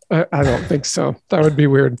 I don't think so. That would be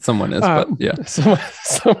weird. Someone is, but yeah.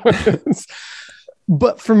 Someone is.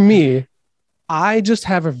 But for me, I just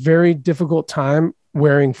have a very difficult time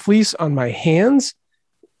wearing fleece on my hands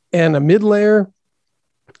and a mid layer,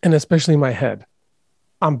 and especially my head.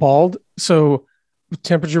 I'm bald, so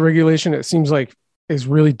temperature regulation, it seems like, is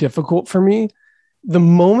really difficult for me. The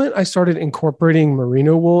moment I started incorporating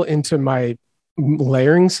merino wool into my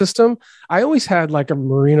layering system, I always had like a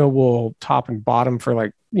merino wool top and bottom for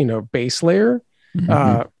like, base layer, Mm-hmm.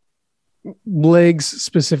 uh, legs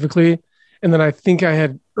specifically. And then I think I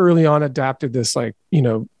had early on adapted this like,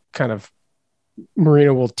 kind of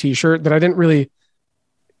merino wool t-shirt that I didn't really,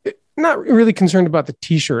 not really concerned about the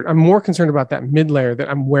t-shirt. I'm more concerned about that mid layer that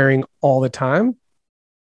I'm wearing all the time.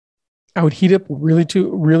 I would heat up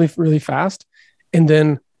really fast, and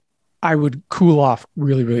then I would cool off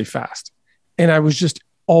really, really fast. And I was just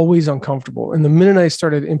always uncomfortable. And the minute I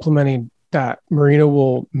started implementing that merino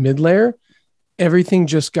wool mid layer, everything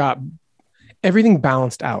just got everything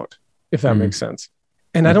balanced out, if that makes sense.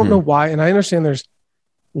 And I don't know Mm-hmm. why. And I understand there's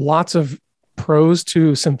lots of pros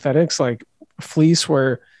to synthetics like fleece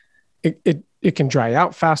where it can dry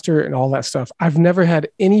out faster and all that stuff. I've never had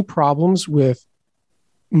any problems with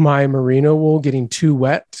my merino wool getting too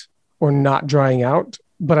wet or not drying out,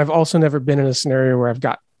 but I've also never been in a scenario where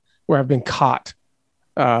I've been caught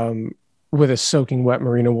um, with a soaking wet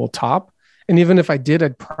merino wool top. And even if I did,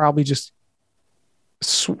 I'd probably just,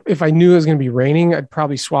 if I knew it was going to be raining, I'd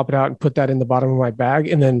probably swap it out and put that in the bottom of my bag,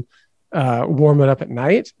 and then warm it up at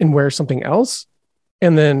night and wear something else,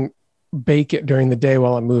 and then bake it during the day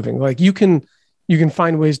while I'm moving. Like you can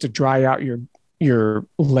find ways to dry out your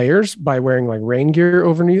layers by wearing like rain gear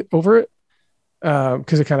over it,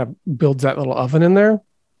 because it kind of builds that little oven in there.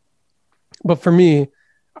 But for me,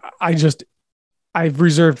 I just I've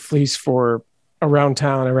reserved fleece for around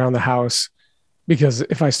town, around the house, because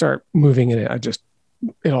if I start moving in it,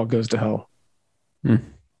 it all goes to hell. Hmm.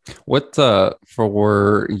 What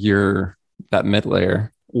for your that mid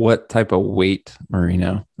layer, what type of weight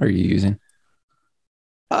merino are you using?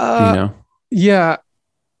 Do you Uh, know? yeah,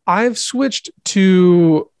 I've switched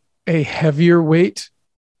to a heavier weight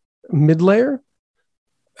mid layer.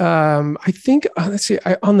 I think let's see,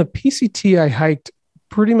 on the PCT, I hiked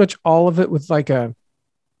pretty much all of it with like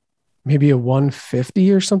maybe a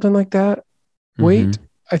 150 or something like that weight. Mm-hmm.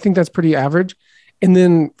 I think that's pretty average. And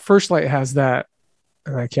then First Light has that,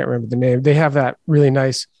 and I can't remember the name. They have that really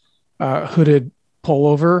nice hooded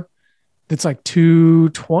pullover that's like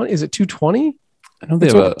 220. Is it 220? I know they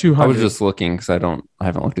It's have over I was 200. just looking because I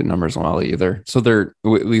haven't looked at numbers in a while either. So they're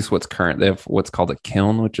at least what's current. They have what's called a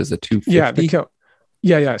kiln, which is a Yeah, the 250. kiln.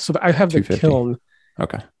 Yeah. So I have the 250. kiln,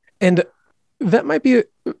 Okay. and that might be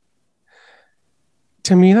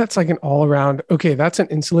to me, that's like an all around, okay, that's an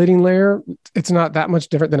insulating layer. It's not that much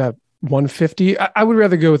different than a 150. I would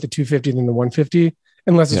rather go with the 250 than the 150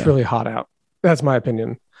 unless it's Yeah. really hot out. That's my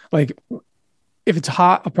opinion. Like if it's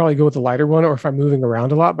hot, I'll probably go with the lighter one, or if I'm moving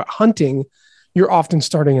around a lot. But hunting, you're often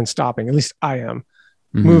starting and stopping. At least I am.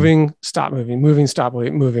 Mm-hmm. Moving, stop moving, moving, stop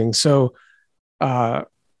moving. So uh,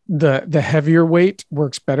 the heavier weight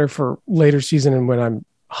works better for later season and when I'm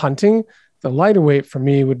hunting. The lighter weight for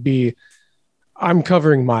me would be I'm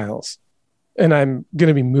covering miles and I'm going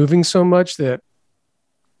to be moving so much that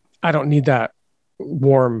I don't need that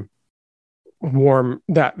warm,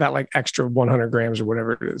 that like extra 100 grams or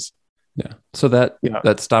whatever it is. Yeah. So that Yeah.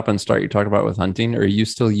 that stop and start you talked about with hunting, are you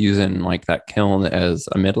still using like that kiln as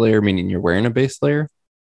a mid layer, meaning you're wearing a base layer?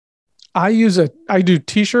 I do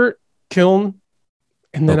t-shirt, kiln,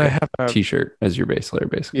 and then I Okay. have T-shirt as your base layer,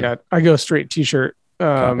 basically. yeah, I go straight t-shirt.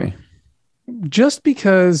 Copy. Just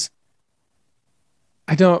because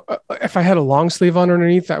I don't, if I had a long sleeve on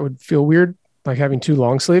underneath, that would feel weird, like having two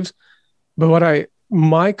long sleeves. But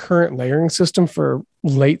my current layering system for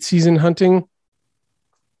late season hunting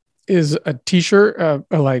is a t-shirt, a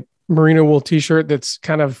like merino wool t-shirt that's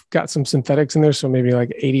kind of got some synthetics in there. So maybe like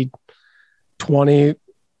 80-20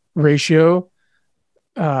 ratio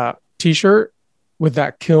t-shirt with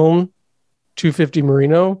that kiln 250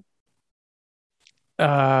 merino,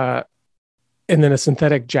 uh, and then a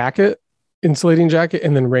synthetic jacket, insulating jacket,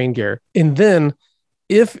 and then rain gear. And then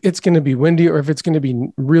if it's going to be windy or if it's going to be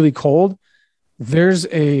really cold, there's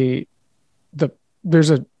a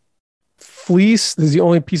there's a fleece. This is the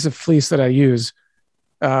only piece of fleece that I use.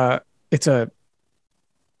 It's the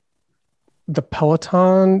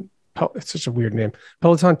Peloton. It's such a weird name.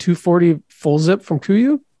 Peloton 240 full zip from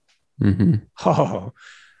Kuyu. Mm-hmm. Oh,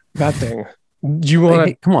 that thing. Do you want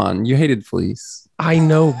to? Come on, you hated fleece. I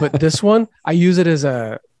know, but this one, I use it as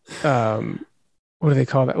a, what do they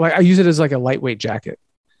call that? Like I use it as like a lightweight jacket.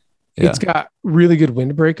 Yeah. It's got really good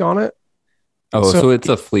windbreak on it. Oh, So so it's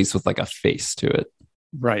a fleece with like a face to it.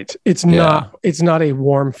 Right. It's not a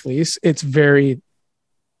warm fleece. It's very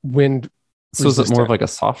wind So resistant. is it more of like a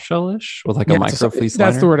soft shell-ish with like a micro fleece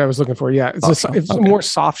That's liner? the word I was looking for. Yeah. It's more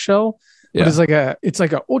soft shell, but it's like a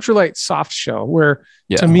ultralight soft shell where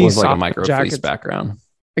to me, with like a soft micro jackets, fleece background.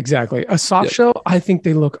 Exactly. A soft shell, I think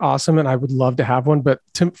they look awesome and I would love to have one. But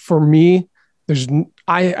for me,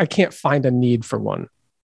 I can't find a need for one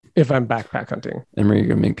if I'm backpack hunting. Emery, you're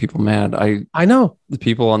gonna make people mad. I know. The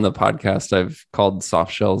people on the podcast, I've called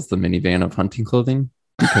soft shells the minivan of hunting clothing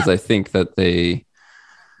because I think that they.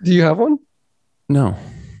 Do you have one? No,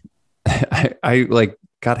 I like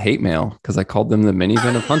got hate mail because I called them the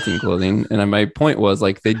minivan of hunting clothing, and my point was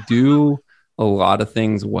like they do a lot of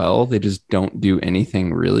things well, they just don't do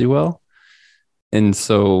anything really well, and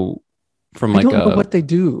so from like I don't know what they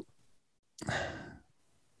do.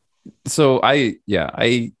 So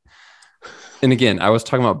and again, I was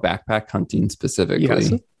talking about backpack hunting specifically.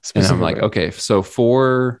 Yes, and I'm like, okay, so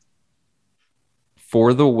for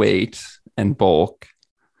the weight and bulk,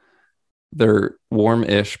 they're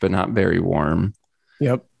warm-ish, but not very warm.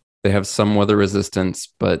 Yep. They have some weather resistance,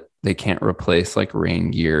 but they can't replace like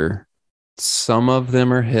rain gear. Some of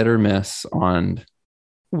them are hit or miss on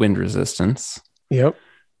wind resistance. Yep.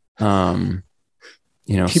 Some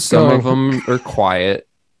going. of them are quiet,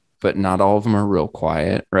 but not all of them are real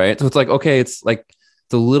quiet, right? So it's like, okay, it's a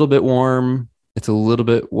little bit warm, it's a little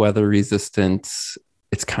bit weather resistant,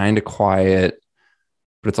 it's kind of quiet,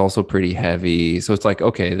 but it's also pretty heavy. So it's like,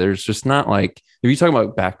 okay, there's just not like, if you talk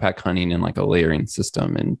about backpack hunting and like a layering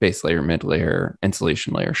system and base layer, mid layer,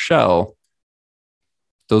 insulation layer, shell,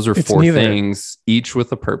 those are four things, each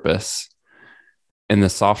with a purpose. And the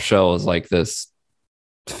soft shell is like this,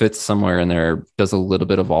 fits somewhere in there, does a little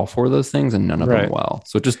bit of all four of those things and none of them well.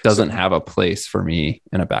 So it just doesn't have a place for me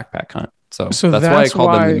in a backpack hunt. So that's why I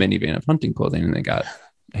called them the minivan of hunting clothing, and they got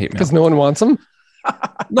hate mail. Because no one wants them?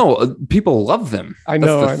 No, people love them. I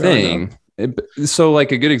know. That's the thing. So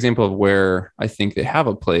like a good example of where I think they have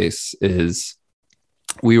a place is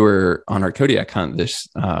we were on our Kodiak hunt this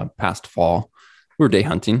past fall. We were day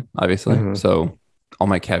hunting, obviously. Mm-hmm. So all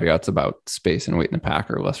my caveats about space and weight in the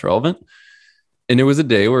pack are less relevant. And it was a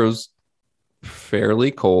day where it was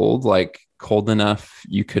fairly cold, like cold enough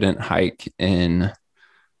you couldn't hike in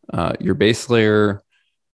your base layer,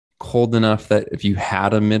 cold enough that if you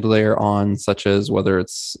had a mid layer on, such as whether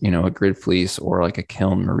it's, a grid fleece or like a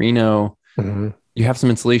kiln merino, mm-hmm. you have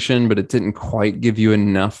some insulation, but it didn't quite give you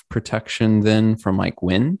enough protection then from like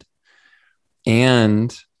wind.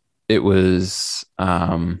 And it was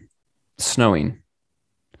snowing.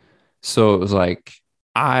 So it was like,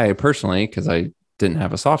 I personally, because I didn't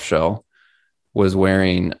have a soft shell, was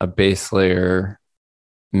wearing a base layer,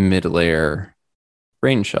 mid layer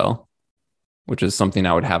rain shell, which is something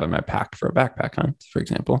I would have in my pack for a backpack hunt, for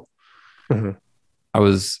example. Mm-hmm.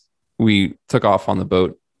 We took off on the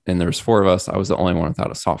boat and there's four of us. I was the only one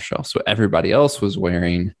without a soft shell. So everybody else was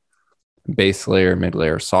wearing base layer, mid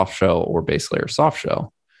layer, soft shell, or base layer, soft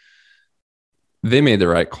shell. They made the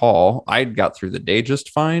right call. I got through the day just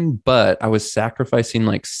fine, but I was sacrificing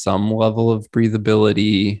like some level of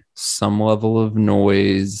breathability, some level of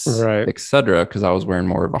noise, etc., because I was wearing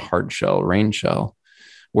more of a hard shell, rain shell.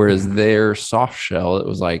 Whereas their soft shell, it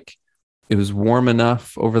was warm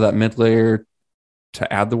enough over that mid layer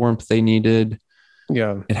to add the warmth they needed.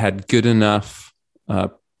 Yeah. It had good enough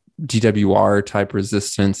DWR type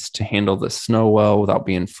resistance to handle the snow well without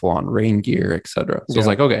being full on rain gear, etc. So I was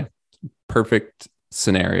like, okay, perfect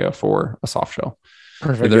scenario for a soft shell.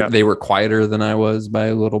 Perfect. They were quieter than I was by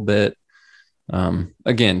a little bit.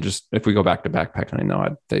 Again, just if we go back to backpacking, I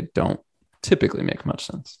know they don't typically make much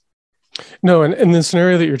sense. No, and in the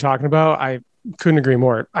scenario that you're talking about, I couldn't agree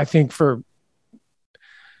more. I think for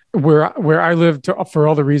where I live, for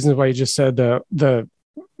all the reasons why you just said,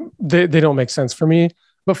 they don't make sense for me.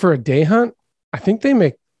 But for a day hunt, I think they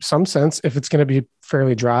make some sense if it's going to be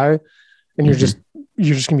fairly dry, and you're just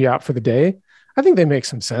going to be out for the day. I think they make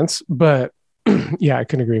some sense. But yeah, I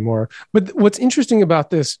couldn't agree more. But what's interesting about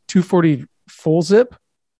this 240 full zip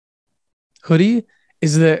hoodie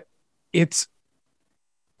is that it's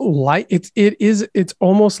light. It's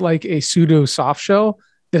almost like a pseudo soft shell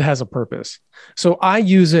that has a purpose. So I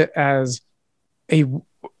use it as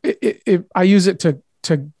I use it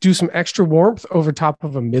to do some extra warmth over top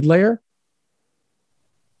of a mid layer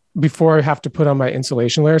before I have to put on my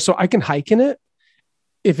insulation layer. So I can hike in it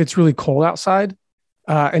if it's really cold outside,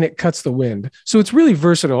 and it cuts the wind. So it's really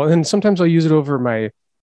versatile. And then sometimes I'll use it over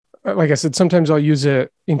like I said, sometimes I'll use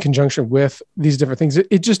it in conjunction with these different things.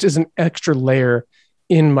 It just is an extra layer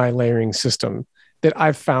in my layering system that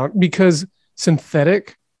I've found, because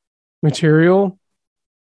synthetic material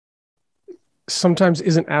sometimes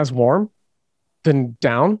isn't as warm than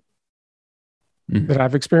down Mhm. that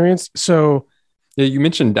I've experienced. So, Yeah, you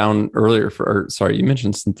mentioned down earlier you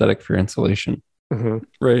mentioned synthetic for insulation, mhm,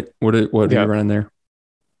 right? What are you yeah, running there?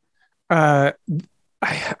 uh,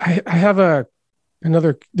 I have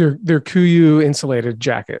another their Kuyu insulated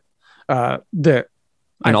jacket that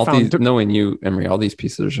I And all these, found knowing you, Emery, all these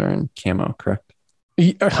pieces are in camo, correct?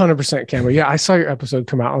 100% camo. Yeah, I saw your episode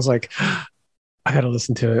come out. I was like, I got to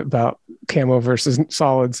listen to it about camo versus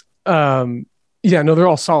solids. Yeah, no, they're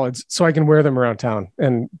all solids, so I can wear them around town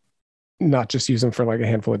and not just use them for like a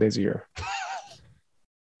handful of days a year.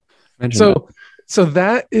 Imagine that. So, so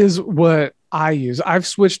that is what I use. I've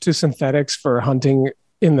switched to synthetics for hunting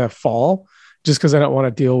in the fall, just because I don't want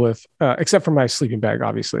to deal with, except for my sleeping bag,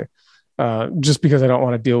 obviously, just because I don't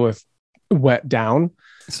want to deal with wet down.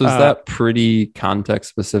 So is Uh, that pretty context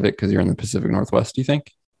specific because you're in the Pacific Northwest, do you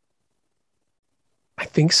think? I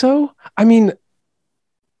think so. I mean,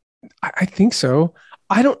 I think so.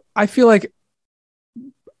 I don't. I feel like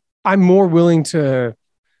I'm more willing to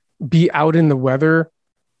be out in the weather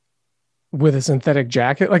with a synthetic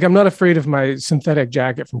jacket. Like I'm not afraid if my synthetic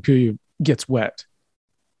jacket from Kuyu gets wet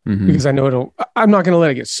Mm-hmm. because I know it'll. I'm not going to let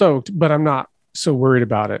it get soaked, but I'm not so worried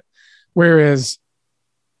about it. Whereas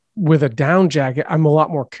with a down jacket, I'm a lot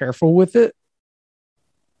more careful with it.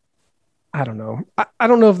 I don't know. I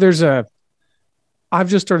don't know if there's a. I've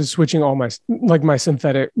just started switching all my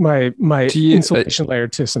synthetic my Do you, insulation layer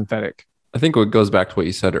to synthetic. I think what goes back to what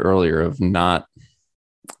you said earlier of not,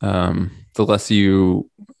 the less you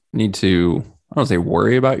need to, I don't say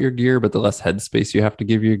worry about your gear, but the less headspace you have to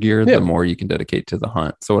give your gear, the Yeah. more you can dedicate to the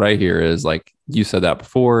hunt. So what I hear is like you said that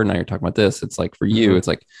before, now you're talking about this. It's like for you, Mhm. it's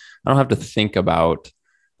like I don't have to think about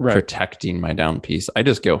Right. protecting my down piece. I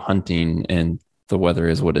just go hunting and the weather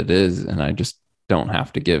is what it is. And I just don't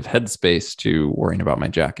have to give headspace to worrying about my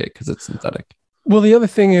jacket because it's synthetic. Well, the other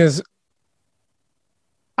thing is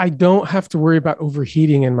I don't have to worry about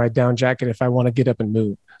overheating in my down jacket if I want to get up and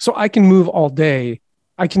move. So I can move all day.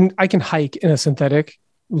 I can hike in a synthetic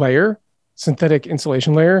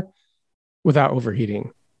insulation layer without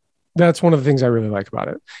overheating. That's one of the things I really like about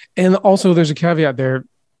it. And also there's a caveat there.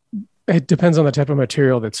 It depends on the type of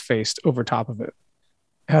material that's faced over top of it.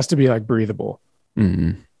 It has to be like breathable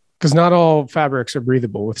Mm-hmm. because not all fabrics are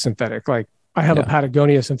breathable with synthetic. Like I have a Yeah.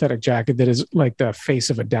 Patagonia synthetic jacket that is like the face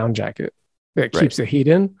of a down jacket that Right. keeps the heat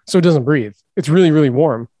in, so it doesn't breathe. It's really, really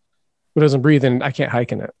warm, but it doesn't breathe, and I can't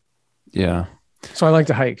hike in it. Yeah. So I like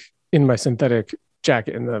to hike in my synthetic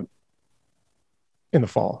jacket in the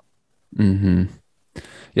fall. Mm-hmm.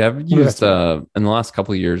 Yeah, I've But used that's me. in the last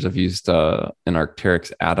couple of years, I've used an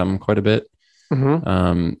Arc'teryx Atom quite a bit.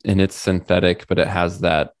 Mm-hmm. And it's synthetic, but it has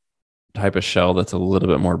that type of shell that's a little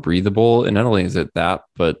bit more breathable. And not only is it that,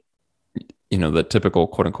 but the typical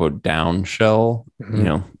quote unquote down shell, Mm-hmm.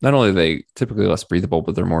 not only are they typically less breathable,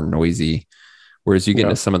 but they're more noisy. Whereas you get Yeah.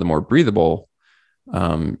 into some of the more breathable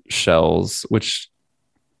shells, which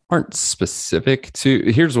aren't specific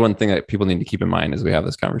to. Here's one thing that people need to keep in mind as we have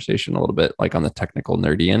this conversation a little bit, like on the technical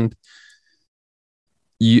nerdy end.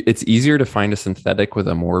 It's easier to find a synthetic with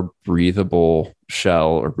a more breathable shell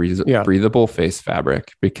or Yeah. breathable face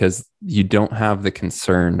fabric because you don't have the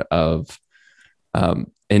concern of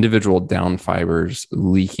individual down fibers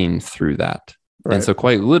leaking through that. And Right. so,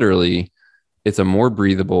 quite literally, it's a more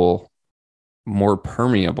breathable, more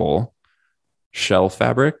permeable shell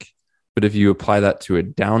fabric. But if you apply that to a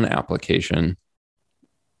down application,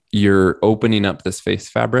 you're opening up this face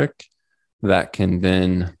fabric that can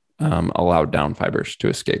then allow down fibers to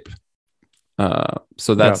escape.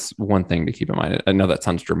 So Yeah. that's one thing to keep in mind. I know that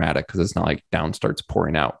sounds dramatic because it's not like down starts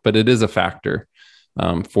pouring out, but it is a factor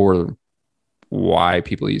for why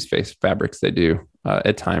people use face fabrics they do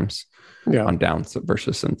at times Yeah. on down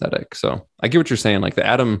versus synthetic. So I get what you're saying. Like the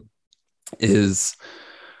Atom is,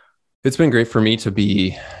 it's been great for me to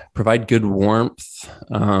provide good warmth,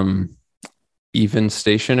 even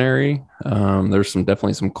stationary. There's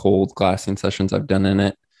definitely some cold glassing sessions I've done in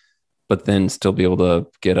it, but then still be able to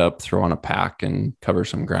get up, throw on a pack and cover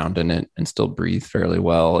some ground in it and still breathe fairly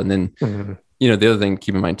well. And then, Mm-hmm. the other thing to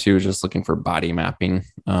keep in mind too is just looking for body mapping,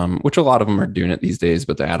 which a lot of them are doing it these days,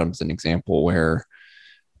 but the Atom's an example where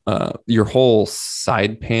your whole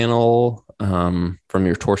side panel from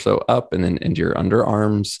your torso up and then into your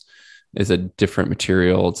underarms is a different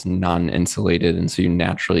material. It's non-insulated. And so you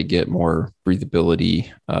naturally get more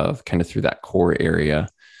breathability of kind of through that core area,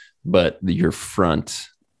 but your front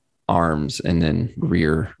arms and then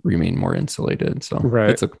rear remain more insulated. So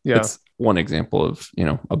Right. Yeah. it's one example of,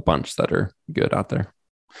 a bunch that are good out there.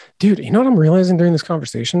 Dude, you know what I'm realizing during this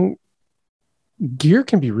conversation? Gear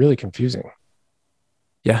can be really confusing.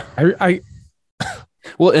 Yeah. I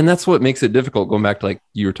Well, and that's what makes it difficult. Going back to like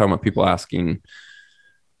you were talking about people asking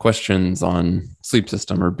questions on sleep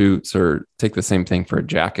system or boots, or take the same thing for a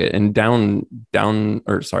jacket. And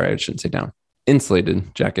or sorry, I shouldn't say down.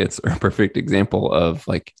 Insulated jackets are a perfect example of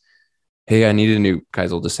like, hey, I need a new,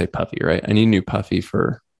 guys will just say puffy, right? I need a new puffy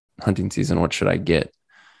for hunting season. What should I get?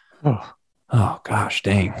 Oh gosh,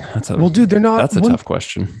 dang. Well, dude, they're not. That's a tough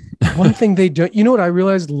question. One thing they don't, you know what I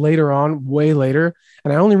realized later on, way later,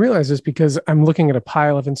 and I only realized this because I'm looking at a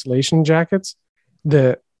pile of insulation jackets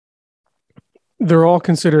that they're all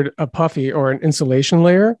considered a puffy or an insulation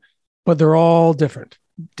layer, but they're all different.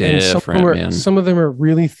 Man. Some of them are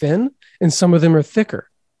really thin and some of them are thicker.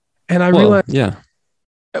 And I Well, realized,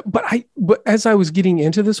 but as I was getting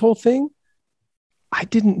into this whole thing, I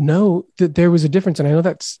didn't know that there was a difference. And I know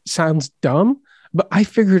that sounds dumb, but I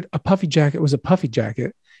figured a puffy jacket was a puffy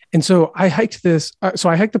jacket. And so I hiked this.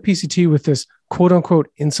 I hiked the PCT with this quote unquote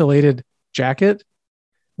insulated jacket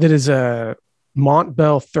that is a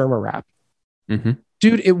Montbell Thermowrap. Mm-hmm.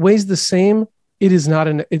 Dude, it weighs the same. It is not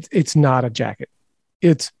it's not a jacket.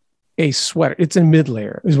 It's a sweater. It's a mid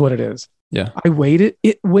layer is what it is. Yeah. I weighed it.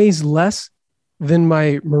 It weighs less than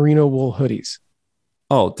my merino wool hoodies.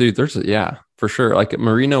 Oh, dude, for sure. Like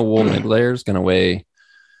merino wool mid layer is going to weigh,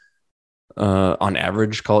 on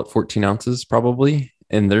average, call it 14 ounces probably.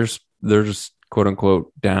 And there's quote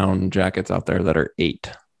unquote down jackets out there that are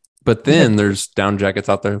 8, but then there's down jackets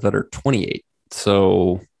out there that are 28.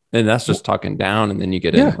 So, and that's just talking down. And then you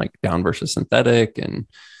get in like down versus synthetic and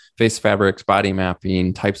face fabrics, body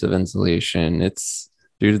mapping, types of insulation.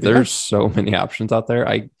 There's so many options out there.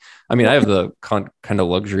 I mean, I have the kind of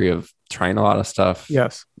luxury of trying a lot of stuff.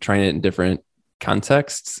 Yes. Trying it in different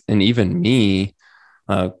contexts. And even me,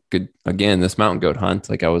 this mountain goat hunt,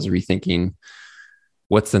 like I was rethinking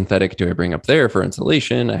what synthetic do I bring up there for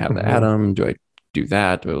insulation? I have the Atom. Do I do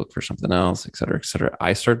that? Do I look for something else, et cetera, et cetera?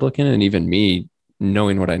 I started looking, and even me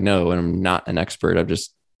knowing what I know, and I'm not an expert, I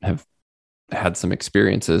just have had some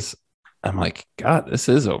experiences. I'm like, God, this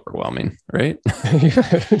is overwhelming, right?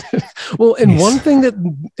 Well, and one thing that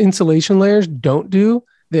insulation layers don't do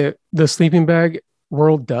that the sleeping bag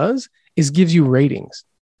world does is gives you ratings.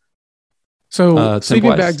 So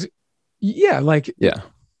sleeping bags,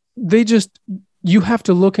 they just, you have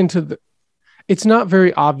to look into it's not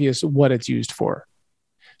very obvious what it's used for.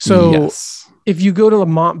 So if you go to the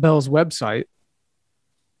Montbell's website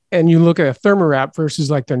and you look at a Thermowrap versus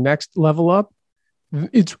like their next level up,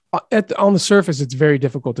 it's on the surface, it's very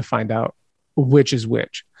difficult to find out which is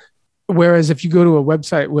which. Whereas if you go to a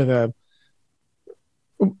website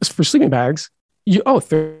for sleeping bags,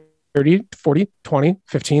 30, 40, 20,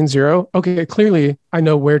 15, 0. Okay, clearly I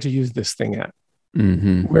know where to use this thing at.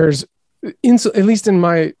 Mm-hmm. Whereas at least in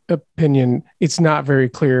my opinion, it's not very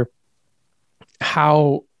clear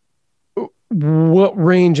what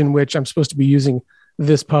range in which I'm supposed to be using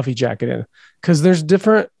this puffy jacket in, because there's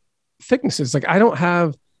different thicknesses. Like one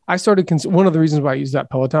of the reasons why I use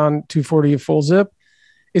that Peloton 240 full zip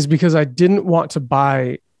is because I didn't want to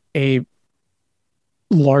buy a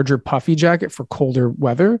larger puffy jacket for colder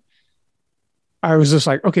weather. I was just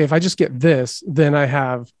like, okay, if I just get this, then I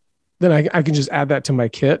can just add that to my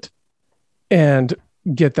kit and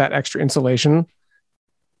get that extra insulation.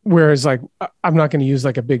 Whereas like, I'm not going to use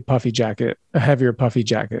like a big puffy jacket, a heavier puffy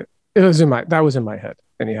jacket. That was in my head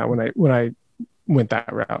anyhow, when I went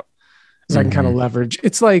that route. So I can kind of leverage.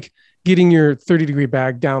 It's like getting your 30-degree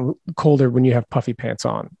bag down colder when you have puffy pants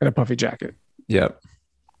on and a puffy jacket. Yep.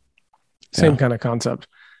 Same kind of concept,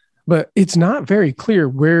 but it's not very clear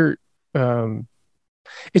where,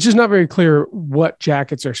 it's just not very clear what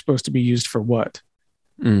jackets are supposed to be used for what,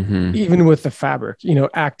 even with the fabric,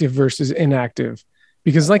 active versus inactive.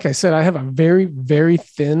 Because like I said, I have a very, very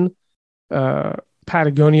thin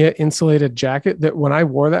Patagonia insulated jacket that when I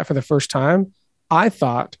wore that for the first time, I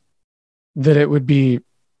thought that it would be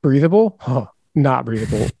breathable. Not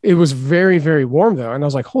breathable. It was very, very warm though. And I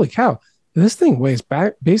was like, holy cow, this thing weighs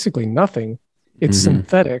basically nothing. It's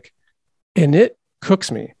synthetic and it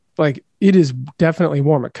cooks me. Like it is definitely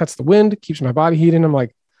warm. It cuts the wind, keeps my body heating. I'm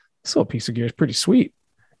like, this little piece of gear is pretty sweet.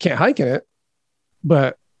 Can't hike in it,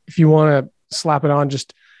 but if you want to slap it on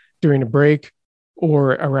just during a break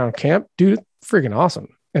or around camp, dude, it's freaking awesome.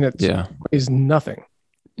 And it weighs nothing.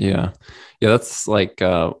 Yeah. That's like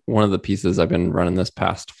one of the pieces I've been running this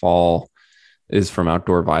past fall is from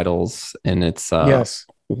Outdoor Vitals. And it's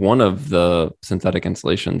one of the synthetic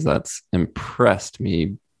insulations that's impressed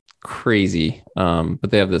me crazy. But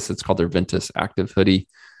they have it's called their Ventus Active Hoodie.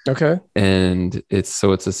 Okay. And it's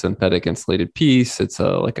a synthetic insulated piece. It's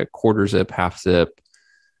like a quarter zip, half zip,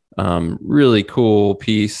 really cool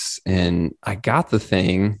piece. And I got the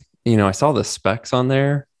thing I saw the specs on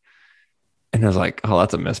there and I was like, oh,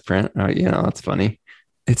 that's a misprint. That's funny.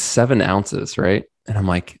 It's 7 ounces, right? And I'm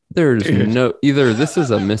like, there's Dude. no, either this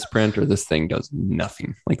is a misprint or this thing does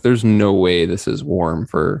nothing. Like, there's no way this is warm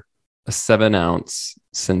for a 7 ounce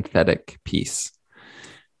synthetic piece.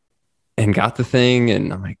 And got the thing,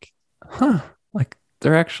 and I'm like, like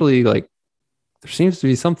they're actually like, there seems to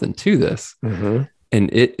be something to this. Mm-hmm.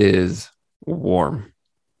 And it is warm,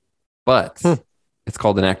 but Hmm. it's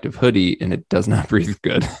called an active hoodie and it does not breathe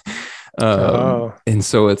good. Oh, And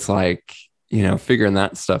so it's like, figuring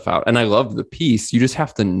that stuff out. And I love the piece. You just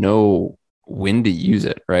have to know when to use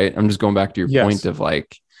it, right? I'm just going back to your point yes. of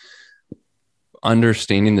like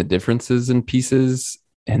understanding the differences in pieces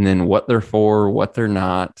and then what they're for, what they're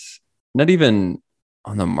not even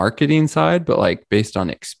on the marketing side, but like based on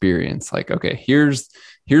experience. Like, okay, here's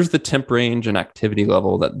the temp range and activity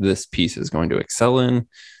level that this piece is going to excel in.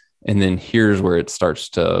 And then here's where it starts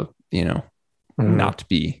to, not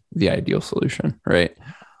be the ideal solution. Right.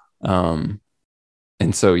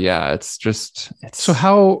 And so, yeah, it's So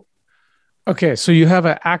how, okay, so you have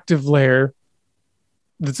an active layer.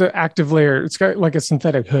 That's an active layer. It's got like a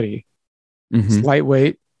synthetic hoodie. It's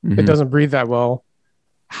lightweight. It doesn't breathe that well.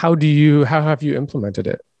 How have you implemented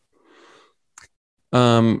it?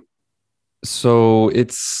 So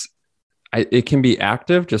it can be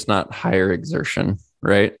active, just not higher exertion,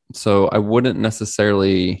 right? So I wouldn't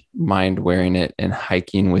necessarily mind wearing it and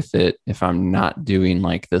hiking with it if I'm not doing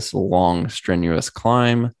like this long, strenuous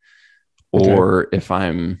climb, or if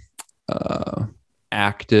I'm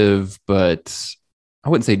active, but I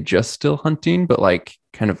wouldn't say just still hunting, but like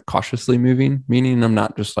kind of cautiously moving, meaning I'm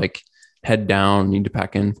not just like head down, need to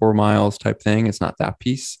pack in 4 miles type thing. It's not that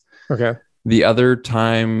piece. Okay. The other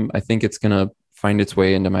time, I think it's going to find its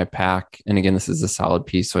way into my pack. And again, this is a solid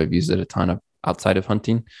piece, so I've used it a ton of outside of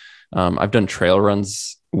hunting. I've done trail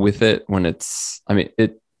runs with it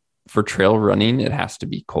for trail running, it has to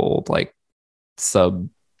be cold, like sub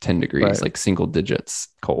 10 degrees, right, like single digits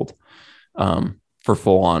cold, for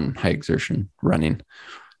full on high exertion running.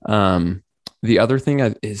 The other thing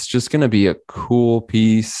is just going to be a cool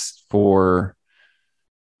piece for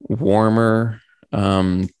warmer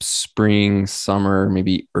spring, summer,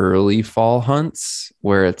 maybe early fall hunts,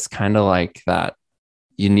 where it's kind of like that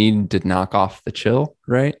you need to knock off the chill,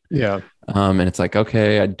 right? Yeah. And it's like,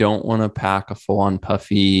 okay, I don't want to pack a full on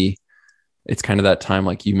puffy. It's kind of that time,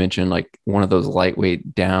 like you mentioned, like one of those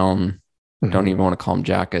lightweight down, don't even want to call them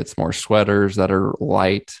jackets, more sweaters that are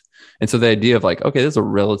light. And so the idea of like, okay, this is a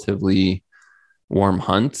relatively warm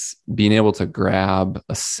hunt, being able to grab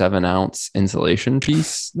a 7-ounce insulation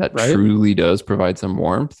piece that truly does provide some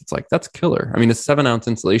warmth. It's like, that's killer. I mean, a 7-ounce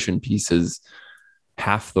insulation piece is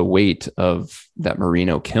half the weight of that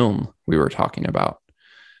merino kiln we were talking about.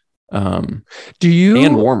 And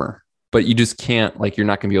warmer, but you just can't, like, you're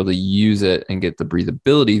not going to be able to use it and get the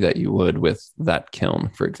breathability that you would with that kiln,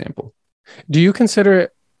 for example. Do you consider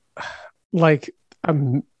it like,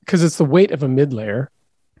 because it's the weight of a mid layer?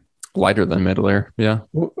 Lighter than mid layer, yeah.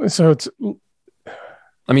 So it's,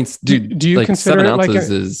 I mean, dude, do you like consider 7 ounces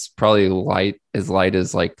is probably light as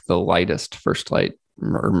like the lightest first light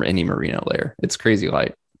or any merino layer. It's crazy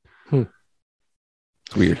light. It's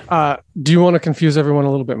weird. Do you want to confuse everyone a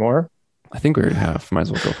little bit more? I think we already have. Might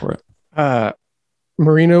as well go for it.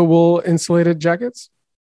 Merino wool insulated jackets.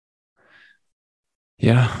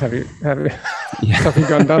 Yeah. Have you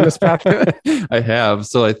gone down this path yet? I have.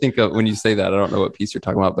 So I think when you say that, I don't know what piece you're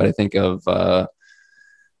talking about, but I think of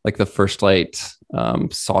like the First Light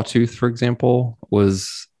Sawtooth, for example,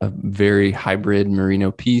 was a very hybrid merino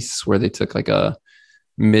piece where they took like a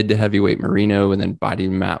mid to heavyweight merino and then body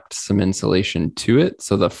mapped some insulation to it.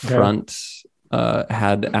 So the front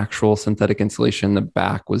had actual synthetic insulation. The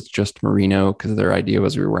back was just merino because their idea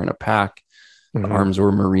was we were wearing a pack. The arms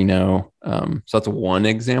were merino. So that's one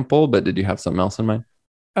example, but did you have something else in mind?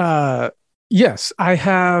 Yes, I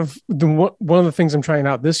have. One of the things I'm trying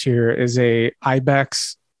out this year is a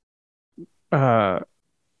Ibex merino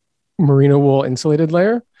wool insulated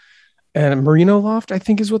layer, and merino loft, I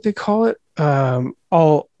think is what they call it.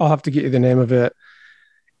 I'll have to get you the name of it.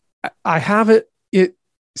 I have it. It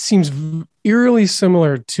seems eerily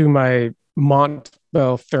similar to my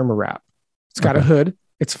Montbell Thermowrap. It's got a hood.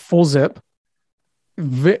 It's full zip.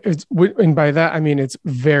 And by that I mean it's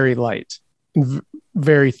very light,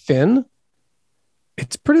 very thin.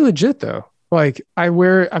 It's pretty legit though. Like I've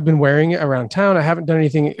been wearing it around town. I haven't done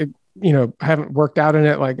anything, I haven't worked out in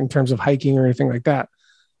it like in terms of hiking or anything like that.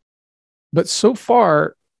 But so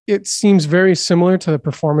far it seems very similar to the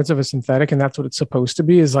performance of a synthetic, and that's what it's supposed to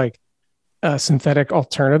be, is like a synthetic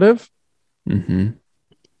alternative.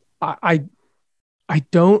 I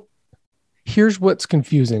don't Here's what's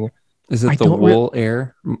confusing. Is it I the don't wool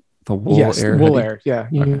air? The wool Yes, air wool hoodie? air. Yeah,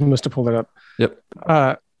 you Okay. must have pulled it up. Yep.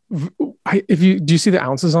 If you do you see the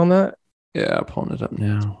ounces on that? Yeah, pulling it up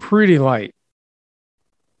now. Pretty light.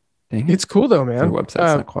 Dang it. It's cool though, Their man.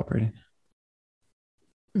 website's not cooperating.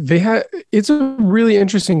 They had it's a really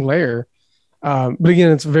interesting layer. But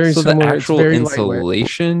again, it's very So the similar. It's actual very lightweight.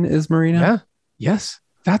 insulation is merino? Yeah. Yes.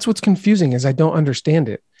 That's what's confusing is I don't understand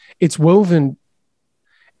it. It's woven.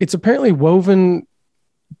 It's apparently woven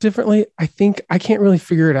differently. I think I can't really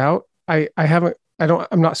figure it out. I haven't.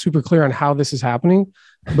 I'm not super clear on how this is happening,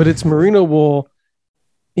 but it's merino wool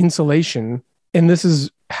insulation, and this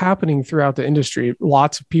is happening throughout the industry.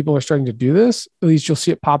 Lots of people are starting to do this. At least you'll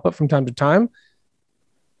see it pop up from time to time.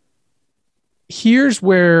 Here's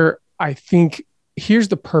where I think here's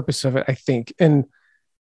the purpose of it. I think, and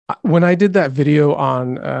when I did that video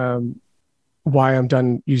on why I'm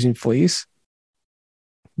done using fleece,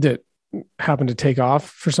 that happened to take off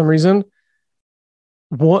for some reason.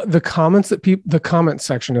 What the comment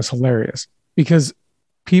section is hilarious because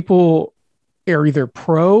people are either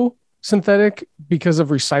pro synthetic because of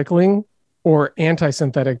recycling or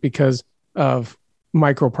anti-synthetic because of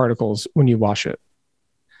microparticles when you wash it.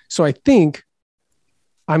 So I think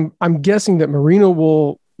I'm guessing that merino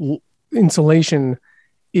wool insulation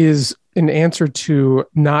is an answer to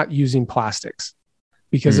not using plastics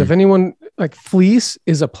because if anyone like fleece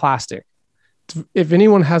is a plastic. If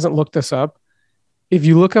anyone hasn't looked this up, if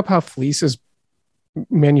you look up how fleece is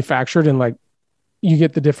manufactured and like you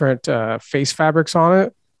get the different face fabrics on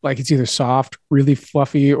it, like it's either soft, really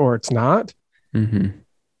fluffy, or it's not. Mm-hmm.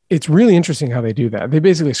 It's really interesting how they do that. They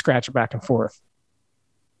basically scratch it back and forth.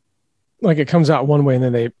 Like it comes out one way and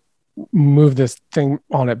then they move this thing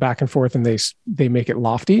on it back and forth and they make it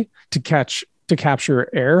lofty to capture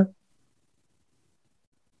air.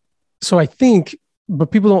 So I think,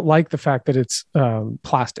 but people don't like the fact that it's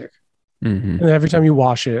plastic. Mm-hmm. And every time you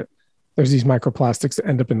wash it, there's these microplastics that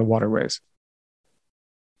end up in the waterways.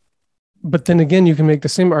 But then again, you can make the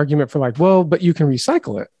same argument for like, well, but you can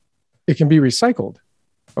recycle it. It can be recycled.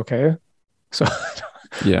 Okay. So,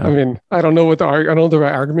 yeah. I mean, I don't know what the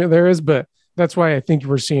right argument there is, but that's why I think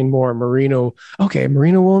we're seeing more merino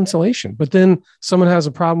wool insulation. But then someone has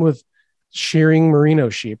a problem with shearing merino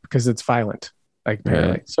sheep because it's violent, like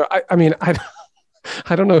apparently. Right. So,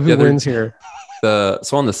 I don't know who wins here. So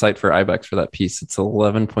on the site for Ibex for that piece, it's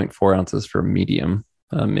 11.4 ounces for medium,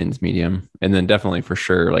 men's medium. And then definitely for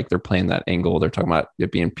sure, like they're playing that angle. They're talking about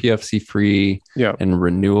it being PFC free and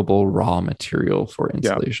renewable raw material for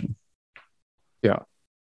insulation. Yeah.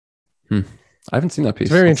 I haven't seen that piece.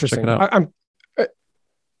 It's very interesting.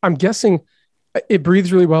 I'm guessing it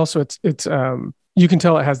breathes really well. So it's you can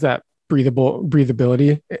tell it has that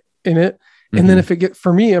breathability in it. And then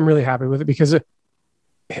for me, I'm really happy with it because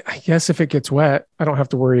I guess if it gets wet, I don't have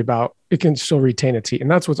to worry about it can still retain its heat. And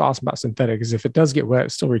that's what's awesome about synthetic is if it does get wet,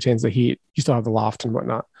 it still retains the heat. You still have the loft and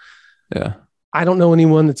whatnot. Yeah. I don't know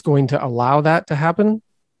anyone that's going to allow that to happen.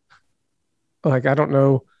 Like, I don't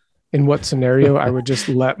know in what scenario I would just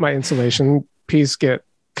let my insulation piece get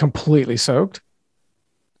completely soaked.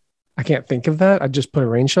 I can't think of that. I'd just put a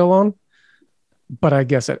rain shell on, but I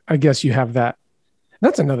guess you have that.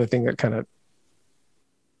 That's another thing that kind of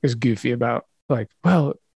is goofy about like,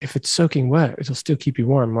 well, if it's soaking wet, it'll still keep you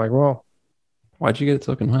warm. I'm like, well, why'd you get it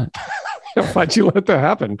soaking wet? Why'd you let that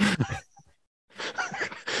happen?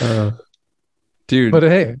 Dude. But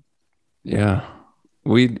hey. Yeah.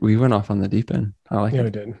 We went off on the deep end. I like it. We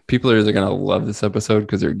did. People are either going to love this episode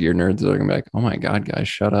because they're gear nerds. They're going to be like, oh my God, guys,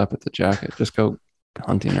 shut up at the jacket. Just go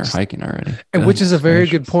hunting or hiking already. And which is a very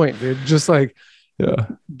good point, dude. Just like,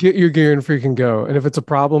 get your gear and freaking go. And if it's a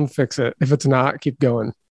problem, fix it. If it's not, keep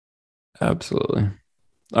going. Absolutely.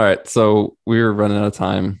 All right. So we were running out of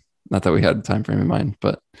time. Not that we had a time frame in mind,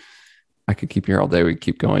 but I could keep you here all day. We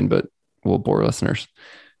keep going, but we'll bore listeners.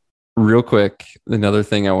 Real quick, another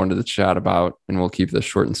thing I wanted to chat about, and we'll keep this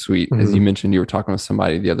short and sweet. As you mentioned, you were talking with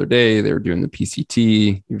somebody the other day. They were doing the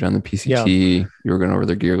PCT. You've done the PCT. You were going over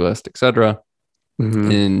their gear list, etc.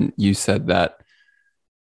 And you said that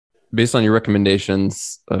based on your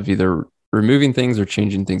recommendations of either removing things or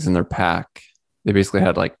changing things in their pack, they basically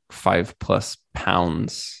had like 5+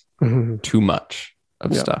 pounds too much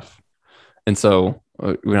of stuff. And so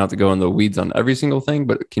we don't have to go in the weeds on every single thing,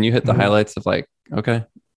 but can you hit the highlights of like, okay,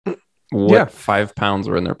 what 5 pounds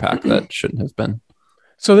were in their pack that shouldn't have been?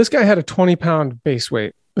 So this guy had a 20-pound base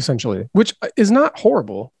weight essentially, which is not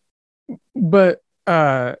horrible, but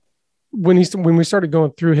when we started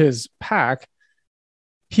going through his pack,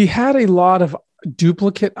 he had a lot of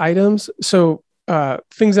duplicate items. So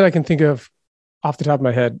things that I can think of off the top of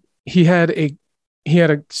my head, he had a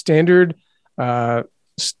standard uh,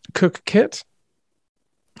 cook kit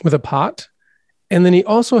with a pot. And then he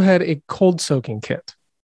also had a cold soaking kit.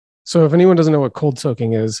 So if anyone doesn't know what cold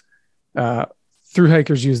soaking is, through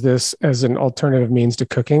hikers use this as an alternative means to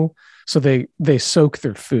cooking. So they soak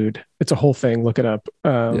their food. It's a whole thing. Look it up.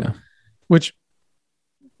 Which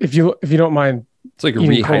if you don't mind, it's like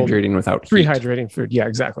rehydrating without heat. Rehydrating food. Yeah,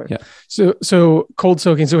 exactly. Yeah. So cold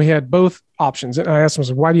soaking. So he had both options. And I asked him, I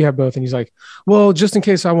said, why do you have both? And he's like, well, just in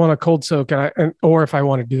case I want to cold soak or if I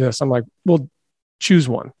want to do this. I'm like, well, choose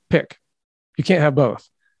one, pick. You can't have both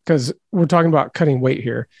because we're talking about cutting weight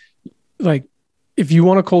here. Like if you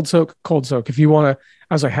want to cold soak, cold soak. If you want to,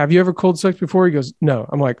 I was like, have you ever cold soaked before? He goes, no.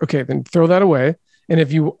 I'm like, okay, then throw that away. And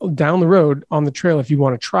if you down the road on the trail, if you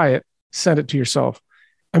want to try it, send it to yourself.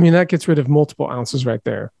 I mean, that gets rid of multiple ounces right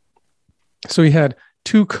there. So he had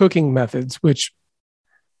 2 cooking methods, which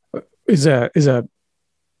is a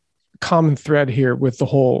common thread here with the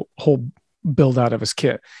whole build out of his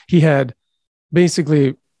kit. He had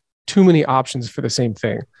basically too many options for the same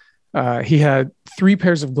thing. He had 3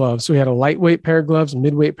 pairs of gloves. So he had a lightweight pair of gloves, a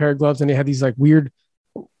midweight pair of gloves, and he had these like weird,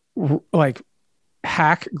 like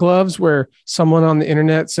hack gloves where someone on the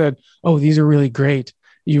internet said, oh, these are really great.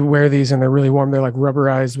 You wear these and they're really warm. They're like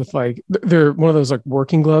rubberized with like, they're one of those like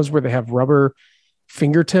working gloves where they have rubber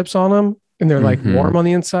fingertips on them and they're like warm on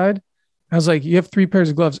the inside. I was like, you have 3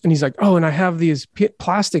 pairs of gloves. And he's like, oh, and I have these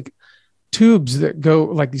plastic tubes that go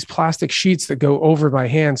like these plastic sheets that go over my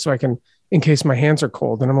hands so I can, in case my hands are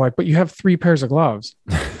cold. And I'm like, but you have 3 pairs of gloves.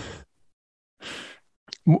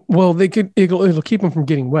 Well, it'll keep them from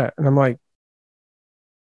getting wet. And I'm like,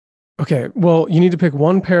 okay, well, you need to pick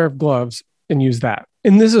 1 pair of gloves and use that.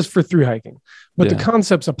 And this is for through hiking, but the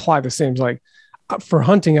concepts apply the same. Like for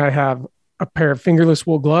hunting, I have a pair of fingerless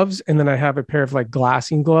wool gloves, and then I have a pair of like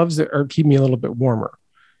glassine gloves that keep me a little bit warmer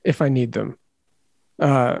if I need them.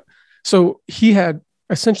 So he had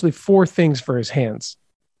essentially 4 things for his hands.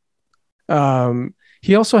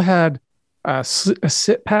 He also had a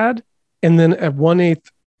sit pad and then a 1/8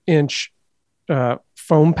 inch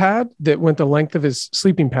foam pad that went the length of his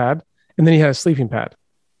sleeping pad. And then he had a sleeping pad.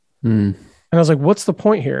 And I was like, what's the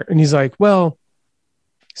point here? And he's like, well,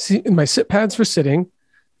 see, my sit pad's for sitting.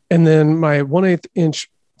 And then my 1/8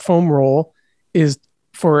 inch foam roll is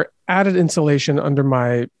for added insulation under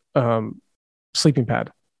my sleeping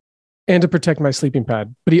pad and to protect my sleeping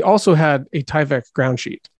pad. But he also had a Tyvek ground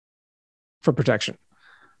sheet for protection.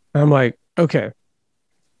 And I'm like, okay,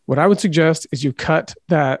 what I would suggest is you cut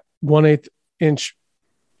that 1/8 inch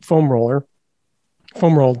foam roll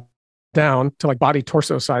down to like body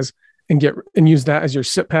torso size and use that as your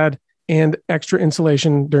sit pad and extra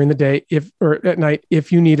insulation during the day or at night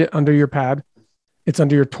if you need it under your pad. It's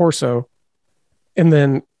under your torso. And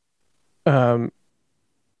then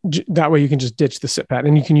that way you can just ditch the sit pad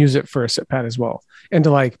and you can use it for a sit pad as well. And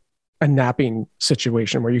to like a napping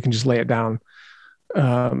situation where you can just lay it down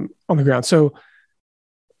on the ground. So,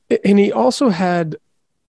 and he also had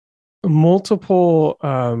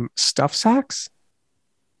multiple stuff sacks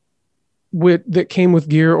that came with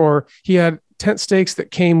gear, or he had tent stakes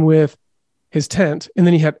that came with his tent. And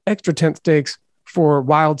then he had extra tent stakes for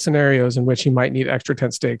wild scenarios in which he might need extra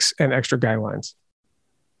tent stakes and extra guy lines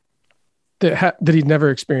that he'd never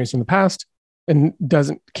experienced in the past and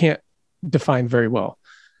can't define very well.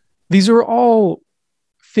 These are all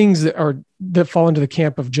things that fall into the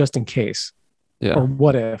camp of just in case or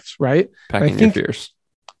what ifs, right?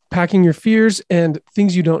 Packing your fears and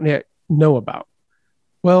things you don't yet know about.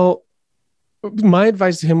 Well, my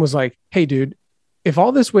advice to him was like, hey, dude, if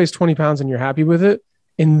all this weighs 20 pounds and you're happy with it,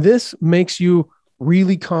 and this makes you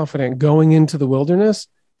really confident going into the wilderness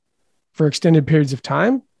for extended periods of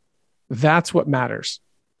time, that's what matters.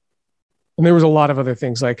 And there was a lot of other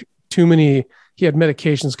things, like he had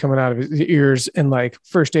medications coming out of his ears and like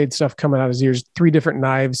first aid stuff coming out of his ears, 3 different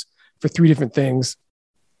knives for 3 different things,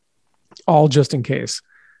 all just in case.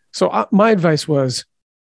 So my advice was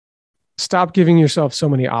stop giving yourself so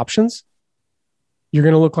many options. You're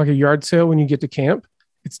going to look like a yard sale when you get to camp.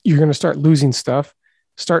 You're going to start losing stuff.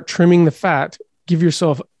 Start trimming the fat. Give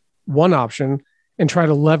yourself one option and try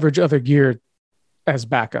to leverage other gear as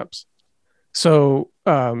backups. So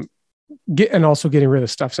also getting rid of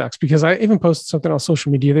stuff sacks, because I even posted something on social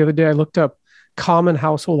media the other day. I looked up common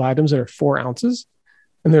household items that are 4 ounces,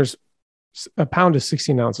 and there's a pound is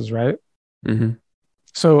 16 ounces, right? Mm-hmm.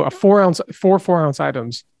 So a 4 4-ounce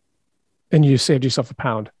items, and you saved yourself a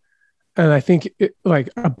pound. And I think like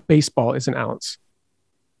a baseball is an ounce.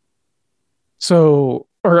 So,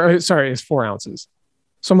 it's 4 ounces.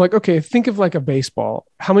 So I'm like, okay, think of like a baseball.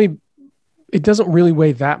 It doesn't really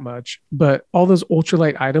weigh that much, but all those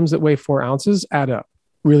ultralight items that weigh 4 ounces add up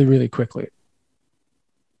really, really quickly.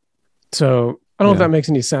 So I don't know if that makes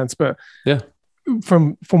any sense, but Yeah.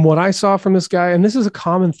 From what I saw from this guy, and this is a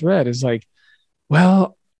common thread, is like,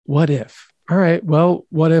 well, what if? All right, well,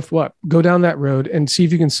 what if what? Go down that road and see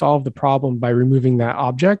if you can solve the problem by removing that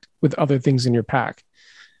object with other things in your pack.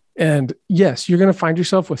 And yes, you're going to find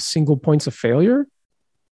yourself with single points of failure,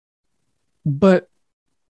 but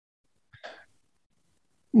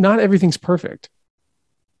not everything's perfect.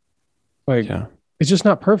 Like, it's just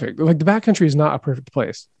not perfect. Like, the backcountry is not a perfect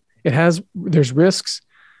place. There's risks,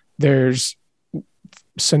 there's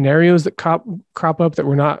scenarios that crop up that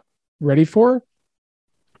we're not ready for.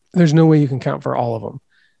 There's no way you can count for all of them.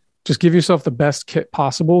 Just give yourself the best kit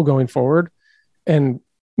possible going forward, and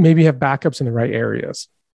maybe have backups in the right areas.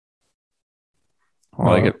 I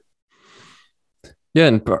like it. Yeah,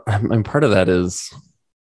 and part of that is,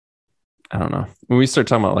 I don't know, when we start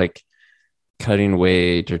talking about like cutting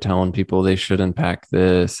weight or telling people they shouldn't pack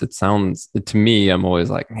this, to me, I'm always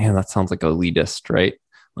like, man, that sounds like elitist, right?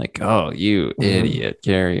 Like, oh, you idiot,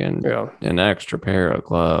 carrying an extra pair of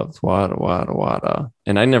gloves, wada.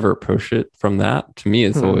 And I never approach it from that. To me,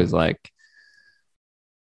 it's always like,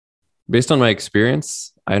 based on my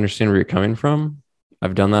experience, I understand where you're coming from.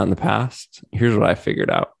 I've done that in the past. Here's what I figured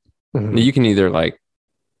out. Now, you can either like,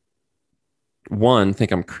 one,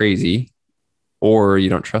 think I'm crazy, or you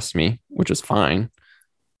don't trust me, which is fine.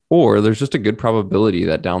 Or there's just a good probability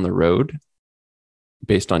that down the road,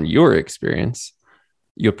 based on your experience,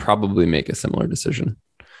 you'll probably make a similar decision.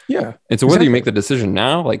 Yeah. And so whether you make the decision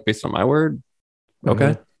now, like based on my word,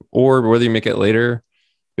 okay, or whether you make it later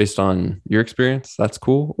based on your experience, that's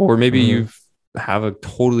cool. Or maybe you have a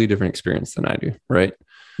totally different experience than I do, right?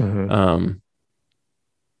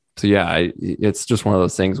 So yeah, it's just one of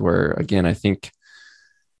those things where, again, I think,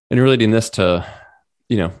 and relating this to,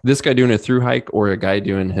 this guy doing a through hike or a guy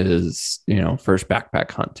doing his, first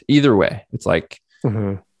backpack hunt, either way, it's like,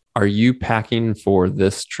 are you packing for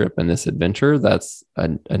this trip and this adventure that's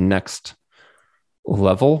a next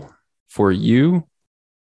level for you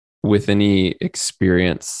with any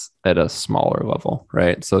experience at a smaller level,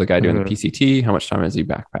 right? So the guy doing the PCT, how much time has he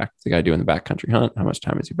backpacked? The guy doing the backcountry hunt, how much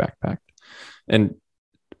time has he backpacked? And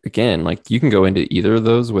again, like, you can go into either of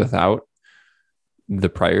those without the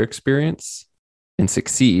prior experience and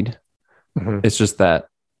succeed. It's just that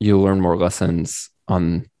you'll learn more lessons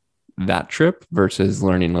on that trip versus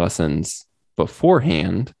learning lessons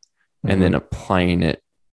beforehand and then applying it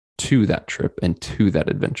to that trip and to that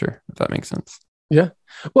adventure, if that makes sense. Yeah.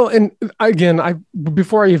 Well, and again,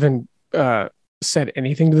 before I even said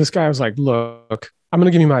anything to this guy, I was like, look, I'm going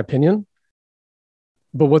to give you my opinion,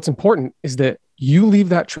 but what's important is that you leave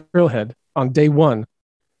that trailhead on day one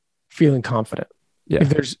feeling confident. Yeah.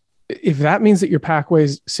 If that means that your pack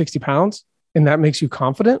weighs 60 pounds and that makes you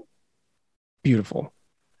confident, beautiful.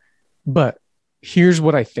 But here's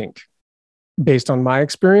what I think based on my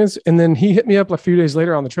experience. And then he hit me up a few days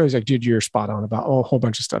later on the trail. He's like, dude, you're spot on about a whole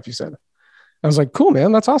bunch of stuff you said. I was like, cool,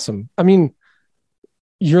 man. That's awesome. I mean,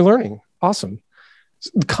 you're learning. Awesome.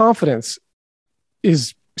 The confidence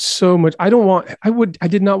is so much. I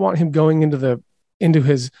did not want him going into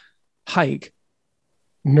his hike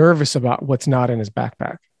nervous about what's not in his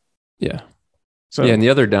backpack. Yeah. So, yeah. And the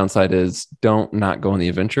other downside is don't not go on the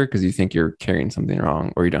adventure because you think you're carrying something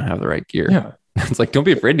wrong or you don't have the right gear. Yeah. It's like, don't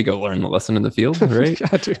be afraid to go learn the lesson in the field, right?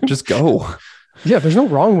 Yeah, dude. Just go. Yeah. There's no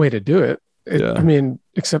wrong way to do it. I mean,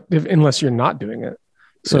 unless you're not doing it.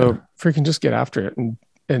 So freaking just get after it.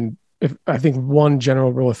 And if I think one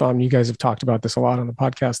general rule of thumb, you guys have talked about this a lot on the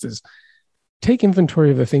podcast, is take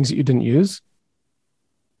inventory of the things that you didn't use.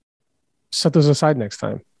 Set those aside next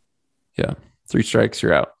time. Yeah. 3 strikes,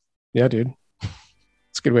 you're out. Yeah, dude.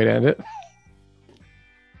 It's a good way to end it.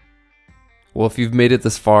 Well, if you've made it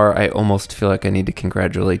this far, I almost feel like I need to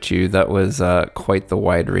congratulate you. That was quite the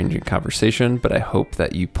wide-ranging conversation, but I hope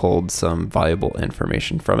that you pulled some valuable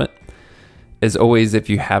information from it. As always, if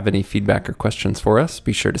you have any feedback or questions for us,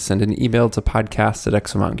 be sure to send an email to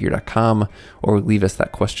podcast@exomountaingear.com or leave us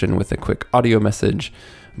that question with a quick audio message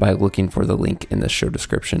by looking for the link in the show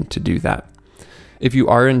description to do that. If you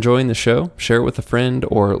are enjoying the show, share it with a friend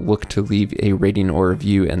or look to leave a rating or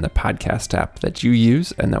review in the podcast app that you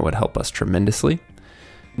use, and that would help us tremendously.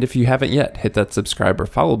 And if you haven't yet, hit that subscribe or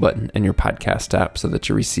follow button in your podcast app so that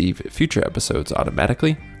you receive future episodes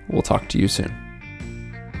automatically. We'll talk to you soon.